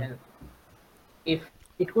why, and if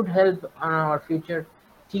it could help on our future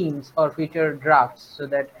teams or future drafts, so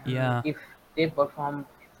that if they perform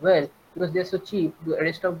well, because they're so cheap, the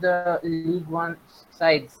rest of the League One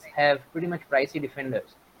sides have pretty much pricey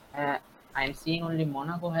defenders. I'm seeing only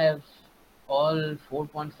Monaco have all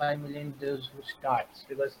 4.5 million those who starts,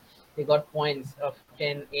 because they got points of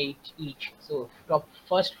 10, 8 each. So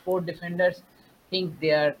first 4 defenders think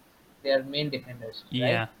they are main defenders. Right?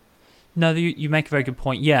 Yeah. No, you make a very good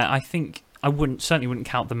point. Yeah, I think I certainly wouldn't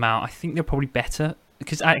count them out. I think they're probably better,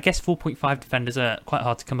 because I guess 4.5 defenders are quite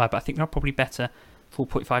hard to come by, but I think they're probably better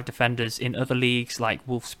 4.5 defenders in other leagues like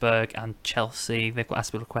Wolfsburg and Chelsea. They've got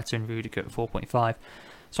Azpilicueta and Rudiger at 4.5.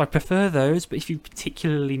 So I prefer those, but if you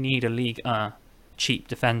particularly need a Ligue 1 cheap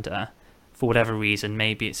defender for whatever reason,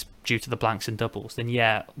 maybe it's due to the blanks and doubles,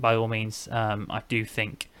 then by all means, I do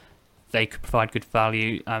think they could provide good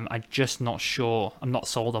value. I'm just not sure. I'm not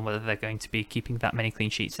sold on whether they're going to be keeping that many clean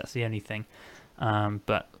sheets. That's the only thing.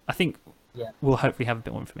 But I think we'll hopefully have a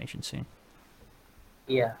bit more information soon.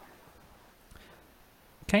 Yeah.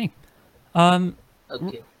 Okay.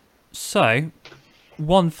 Okay. So,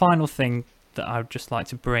 one final thing that I would just like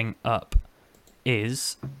to bring up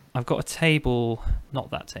is I've got a table, not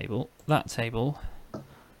that table, that table,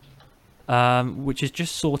 which has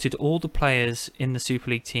just sorted all the players in the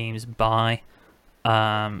Super League teams by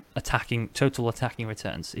total attacking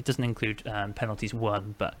returns. It doesn't include penalties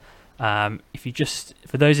won, but if you just,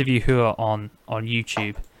 for those of you who are on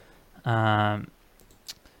YouTube,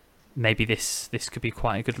 maybe this could be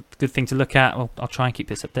quite a good thing to look at. I'll try and keep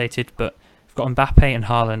this updated, but we've got Mbappe and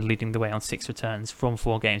Haaland leading the way on 6 returns from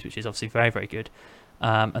 4 games, which is obviously very, very good.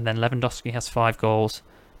 And then Lewandowski has 5 goals.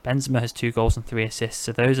 Benzema has 2 goals and 3 assists.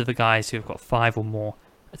 So those are the guys who have got 5 or more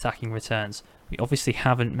attacking returns. We obviously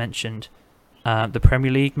haven't mentioned the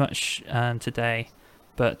Premier League much today,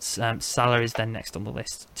 but Salah is then next on the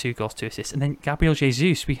list. 2 goals, 2 assists. And then Gabriel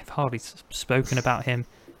Jesus, we have hardly spoken about him.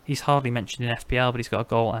 He's hardly mentioned in FPL, but he's got a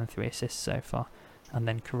goal and 3 assists so far. And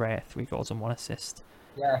then Correa, 3 goals and 1 assist.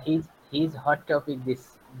 Yeah, he's hot topic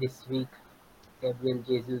this week. Gabriel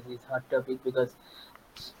Jesus is hot topic because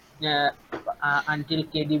until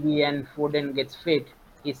KDB and Foden gets fit,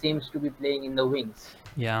 he seems to be playing in the wings.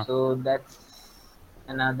 Yeah. So that's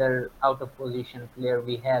another out of position player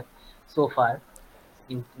we have so far,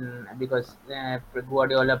 because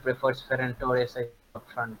Guardiola prefers Ferran Torres up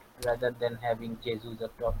front rather than having Jesus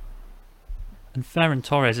up top. And Ferran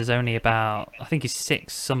Torres is only about, I think he's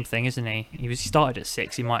 6 something, isn't he? He started at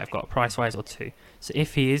 6. He might have got a price rise or 2. So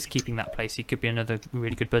if he is keeping that place, he could be another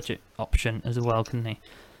really good budget option as well, couldn't he?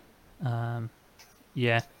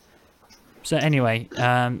 Yeah. So anyway,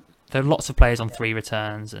 there are lots of players on 3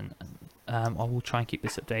 returns, and I will try and keep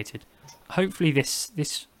this updated. Hopefully this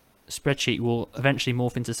spreadsheet will eventually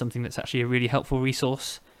morph into something that's actually a really helpful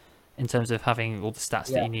resource in terms of having all the stats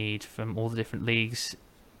that you need from all the different leagues,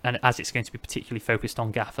 and as it's going to be particularly focused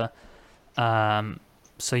on Gaffer.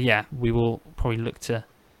 So yeah, we will probably look to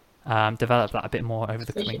develop that a bit more over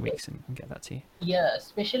the coming weeks and get that to you. Yeah,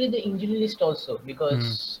 especially the injury list also,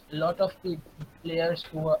 because a lot of players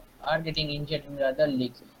who are getting injured in the other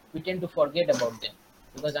leagues, we tend to forget about them.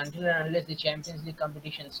 Because until and unless the Champions League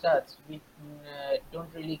competition starts, we don't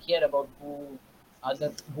really care about who are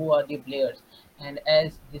the players. And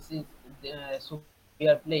as this is so we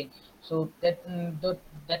are playing, so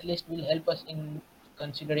that list will help us in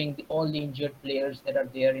considering all the injured players that are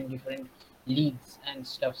there in different leagues and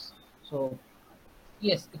stuffs. So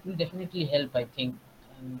yes, it will definitely help, I think.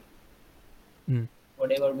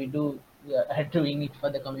 Whatever we do, we are doing it for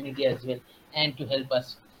the community as well and to help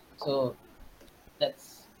us. So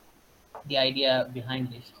that's the idea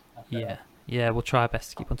behind this. Yeah, we'll try our best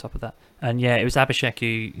to keep on top of that. And yeah, it was Abhishek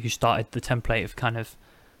who started the template of kind of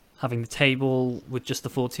having the table with just the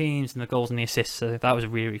 4 teams and the goals and the assists. So that was a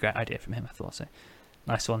really great idea from him, I thought. So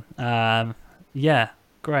nice one. Yeah,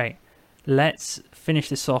 great. Let's finish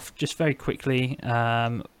this off just very quickly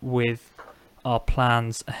with our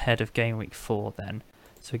plans ahead of game week 4 then.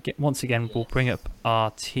 So once again, we'll bring up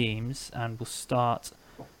our teams and we'll start.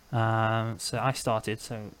 So I started,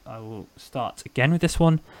 so I will start again with this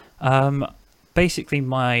one. Basically,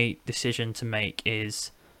 my decision to make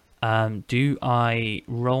is, do I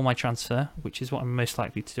roll my transfer, which is what I'm most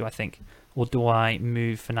likely to do, I think, or do I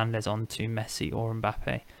move Fernandez on to Messi or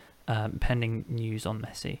Mbappe, pending news on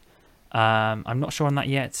Messi? I'm not sure on that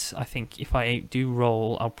yet. I think if I do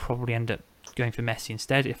roll, I'll probably end up going for Messi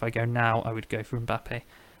instead. If I go now, I would go for Mbappe.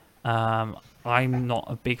 I'm not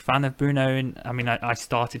a big fan of Bruno. I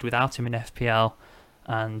started without him in FPL,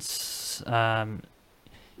 and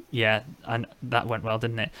yeah, and that went well,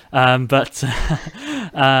 didn't it? But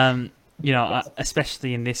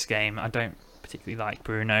especially in this game, I don't particularly like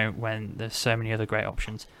Bruno when there's so many other great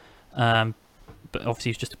options. But obviously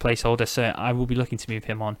he's just a placeholder, so I will be looking to move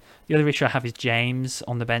him on. The other issue I have is James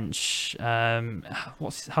on the bench. How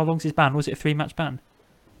long's his ban? Was it a 3-match ban?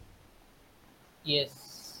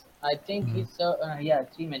 Yes, I think it's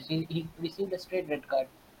 3 match. He received a straight red card.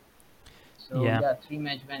 So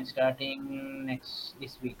 3-match ban starting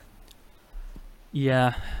this week.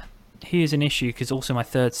 Yeah, he is an issue because also my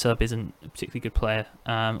third sub isn't a particularly good player,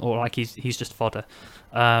 or like he's just fodder.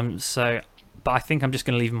 But I think I'm just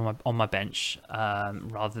going to leave him on my bench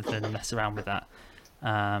rather than mess around with that.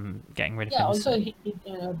 Getting rid of him. Yeah, also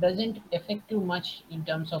it doesn't affect you much in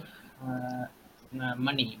terms of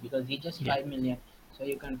money because he's just 5 million, so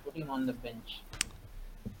you can put him on the bench.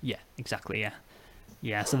 Yeah, exactly.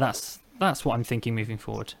 Yeah. So that's what I'm thinking moving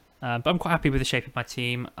forward. But I'm quite happy with the shape of my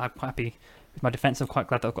team. I'm quite happy with my defense. I'm quite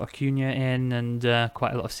glad that I've got Acuna in and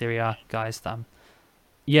quite a lot of Serie A guys. I'm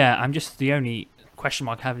just the only question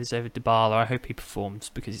mark I have is over Dybala. I hope he performs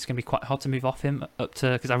because it's going to be quite hard to move off him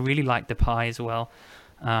because I really like Depay as well,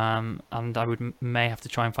 and I may have to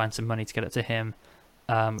try and find some money to get up to him,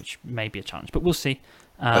 which may be a challenge, but we'll see.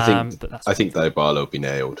 I think Dybala will be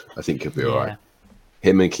nailed. I think he'll be alright.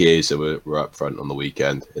 Him and Chiesa were up front on the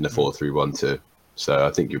weekend in a 4-3-1-2, so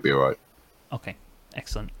I think you'll be alright. Okay,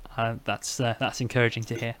 excellent. That's encouraging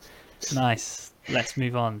to hear. Nice. Let's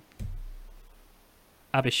move on.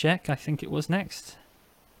 Abhishek, I think it was next.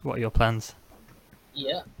 What are your plans?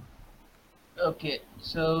 Yeah. Okay,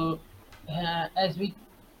 so as we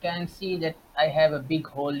can see that I have a big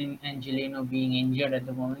hole in Angelino being injured at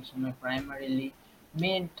the moment, so my primarily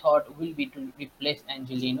main thought will be to replace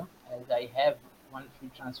Angelino as I have one free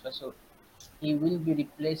transfer, so he will be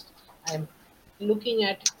replaced. I'm looking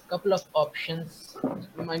at a couple of options.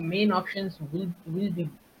 My main options will be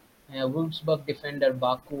Wolfsburg defender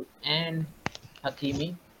Baku and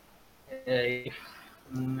Hakimi. If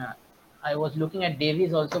I was looking at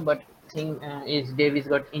Davies also, but thing is Davies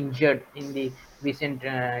got injured in the recent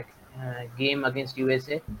game against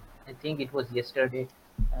USA. I think it was yesterday.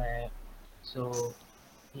 Uh, so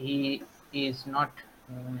he is not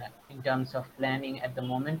in terms of planning at the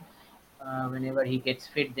moment. Whenever he gets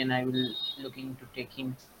fit, then I will looking to take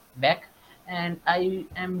him back. And I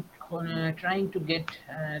am trying to get.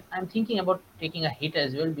 I'm thinking about taking a hit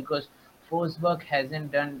as well because Forsberg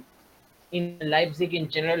hasn't done in Leipzig in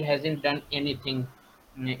general hasn't done anything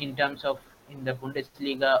in terms of in the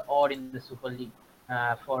Bundesliga or in the Super League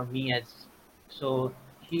for me as so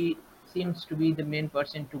he seems to be the main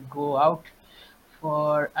person to go out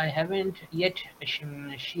for I haven't yet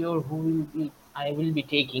sure who will be I will be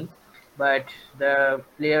taking but the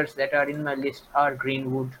players that are in my list are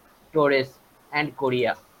Greenwood, Torres and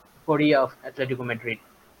Korea of Atletico Madrid.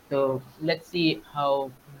 So let's see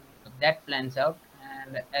how that plans out.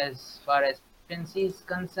 And as far as captaincy is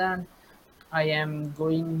concerned, I am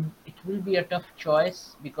going. It will be a tough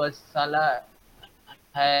choice because Salah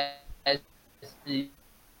has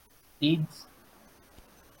Leeds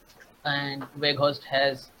and Weghorst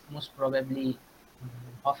has most probably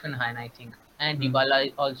Hoffenheim, I think, and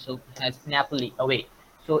Dybala also has Napoli away.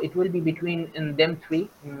 So it will be between them three.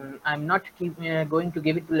 I'm not going to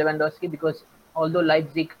give it to Lewandowski because although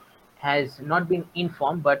Leipzig has not been in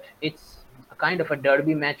form, but it's a kind of a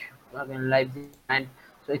derby match against Leipzig, and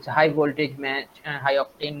so it's a high voltage match, a high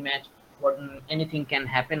octane match. What anything can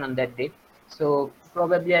happen on that day. So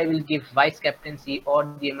probably I will give vice captaincy or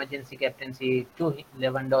the emergency captaincy to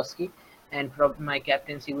Lewandowski, and my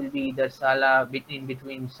captaincy will be either Salah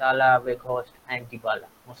between Salah, Weghorst, and Dybala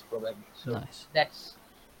most probably. So Nice. that's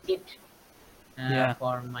it Yeah.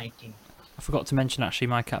 for my team. I forgot to mention actually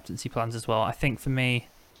my captaincy plans as well. I think for me,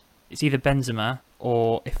 it's either Benzema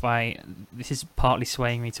or this is partly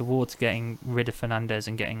swaying me towards getting rid of Fernandes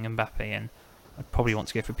and getting Mbappe in. I'd probably want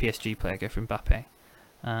to go for a PSG player, go for Mbappe.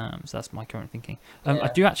 So that's my current thinking. I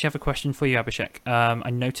Yeah. do actually have a question for you, Abhishek. I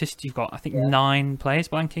noticed you've got, I think, Yeah. 9 players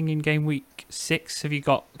blanking in game week 6. Have you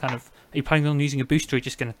got are you planning on using a booster or are you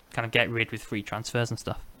just going to kind of get rid with free transfers and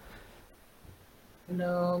stuff?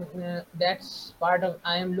 No, that's part of.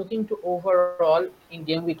 I am looking to overall in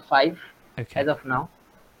game week 5 Okay. as of now.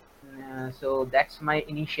 So that's my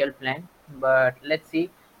initial plan. But let's see.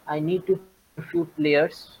 I need to pick a few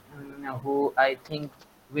players who I think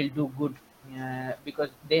will do good because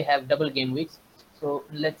they have double game weeks. So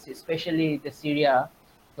let's see, especially the Syria.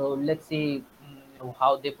 So let's see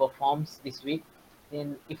how they performs this week.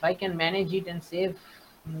 Then if I can manage it and save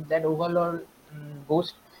that overall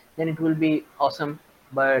boost, then it will be awesome.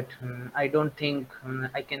 But I don't think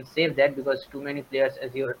I can save that because too many players,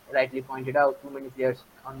 as you rightly pointed out, too many players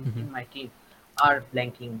Mhm. in my team are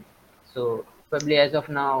blanking. So probably as of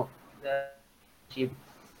now, the chip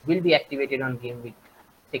will be activated on game week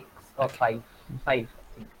 6 or Okay. 5. 5,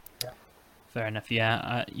 I think. Yeah. Fair enough.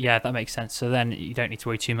 Yeah, that makes sense. So then you don't need to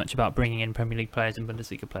worry too much about bringing in Premier League players and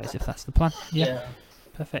Bundesliga players if that's the plan. Yeah.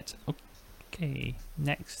 Perfect. Okay.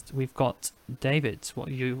 Next we've got David. What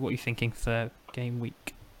are you thinking for game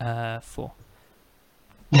week 4?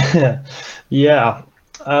 Yeah.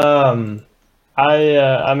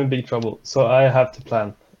 I'm in big trouble, so I have to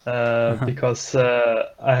plan because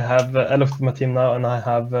I have I looked at my team now, and I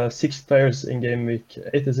have 6 players in game week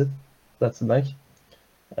 8. Is it? That's the blank.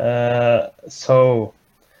 So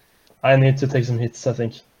I need to take some hits, I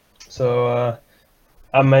think. So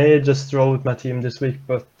I may just roll with my team this week,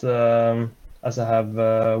 but as I have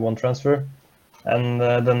 1 transfer, and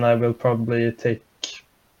then I will probably take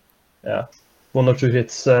 1 or 2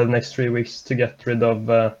 hits the next 3 weeks to get rid of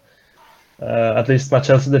at least my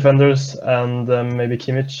Chelsea defenders and maybe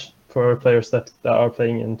Kimmich for players that are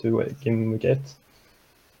playing into game week 8.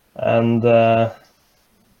 And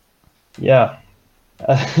yeah,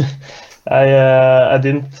 I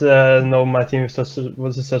didn't know my team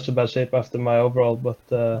was in such a bad shape after my overall,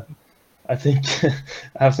 but I think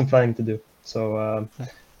I have some planning to do. So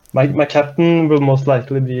my captain will most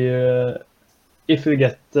likely be if we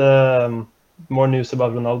get more news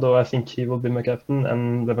about Ronaldo, I think he will be my captain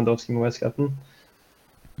and Lewandowski my vice captain.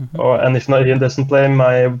 And if not, he doesn't play,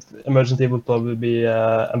 my emergency will probably be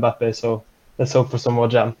Mbappe. So let's hope for some more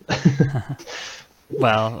jam.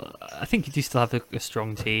 Well, I think you do still have a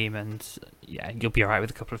strong team, and yeah, you'll be all right with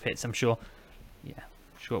a couple of hits, I'm sure. Yeah,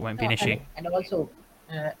 sure it won't be an issue.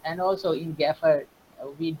 And also in Gaffer,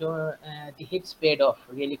 we don't the hits paid off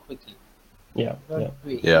really quickly. Yeah. Don't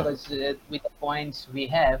we? Yeah. Because with the points we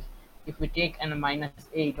have, if we take an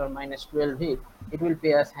 -8 or -12 hit, it will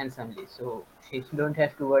pay us handsomely. So you don't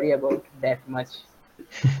have to worry about that much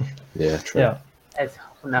Yeah, true. Yeah. as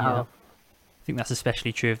of now. Yeah. I think that's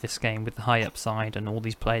especially true of this game with the high upside and all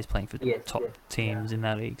these players playing for Yes, top yes, teams in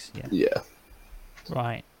their leagues. Yeah. Yeah.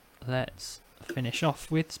 Right. Let's finish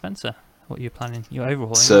off with Spencer. What are you planning? You're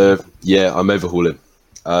overhauling. So yeah, I'm overhauling.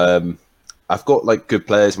 I've got like good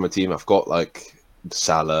players in my team. I've got like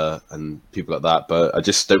Salah and people like that, but I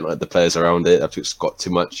just don't like the players around it. I've just got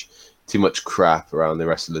too much crap around the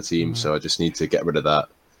rest of the team, so I just need to get rid of that.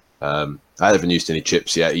 I haven't used any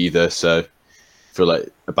chips yet either, so I feel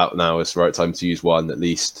like about now is the right time to use one at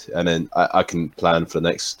least, and then I can plan for the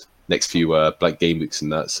next few blank game weeks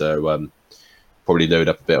and that. So probably load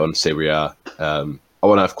up a bit on Serie A. I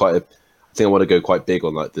want to have I think I want to go quite big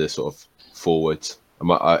on like the sort of forwards.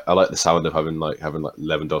 I like the sound of having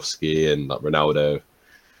Lewandowski and like Ronaldo.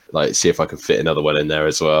 Like see if I can fit another one in there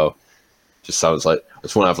as well. Just sounds like I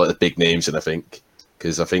just want to have like the big names in. I think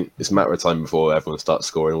because I think it's a matter of time before everyone starts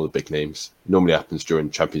scoring all the big names. It normally happens during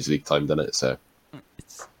Champions League time, doesn't it? So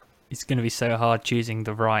it's going to be so hard choosing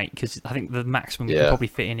the right, because I think the maximum we can probably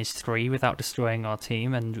fit in is 3 without destroying our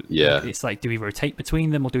team, and it's like, do we rotate between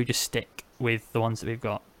them or do we just stick with the ones that we've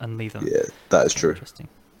got and leave them? Yeah, that is true. Interesting.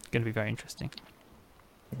 Going to be very interesting.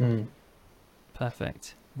 Mm.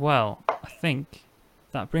 Perfect. Well, I think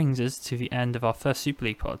that brings us to the end of our first Super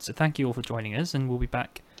League pod. So thank you all for joining us, and we'll be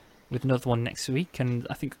back with another one next week. And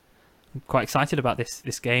I think I'm quite excited about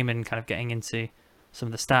this game and kind of getting into some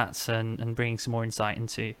of the stats and bringing some more insight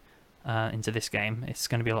into this game. It's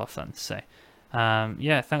going to be a lot of fun. So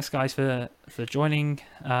yeah, thanks guys for joining.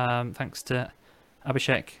 Thanks to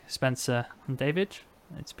Abhishek, Spencer, and David.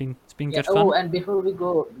 It's been good fun. Oh, and before we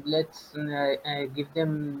go, let's give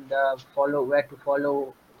them the where to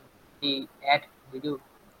follow the ad. Did you?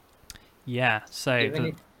 Yeah, so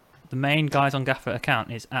the main Guys on Gaffer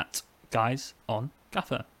account is at Guys on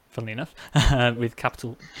Gaffer, funnily enough, with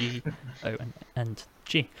capital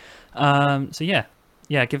G-O-N-G. So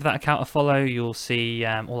yeah, give that account a follow. You'll see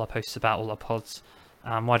all our posts about all our pods.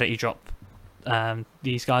 Why don't you drop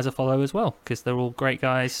these guys a follow as well, because they're all great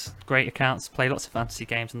guys, great accounts, play lots of fantasy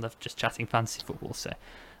games and love just chatting fantasy football. So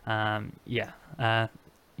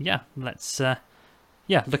let's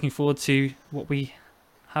looking forward to what we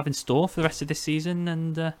have in store for the rest of this season.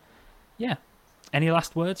 And any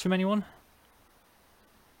last words from anyone?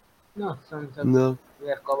 No, No. we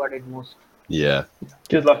have covered it most. Yeah.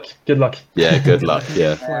 Good luck. Yeah, good luck.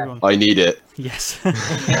 Yeah. For everyone. I need it. Yes.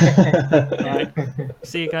 Right.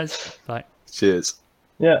 See you guys. Bye. Cheers.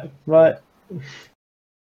 Yeah, right.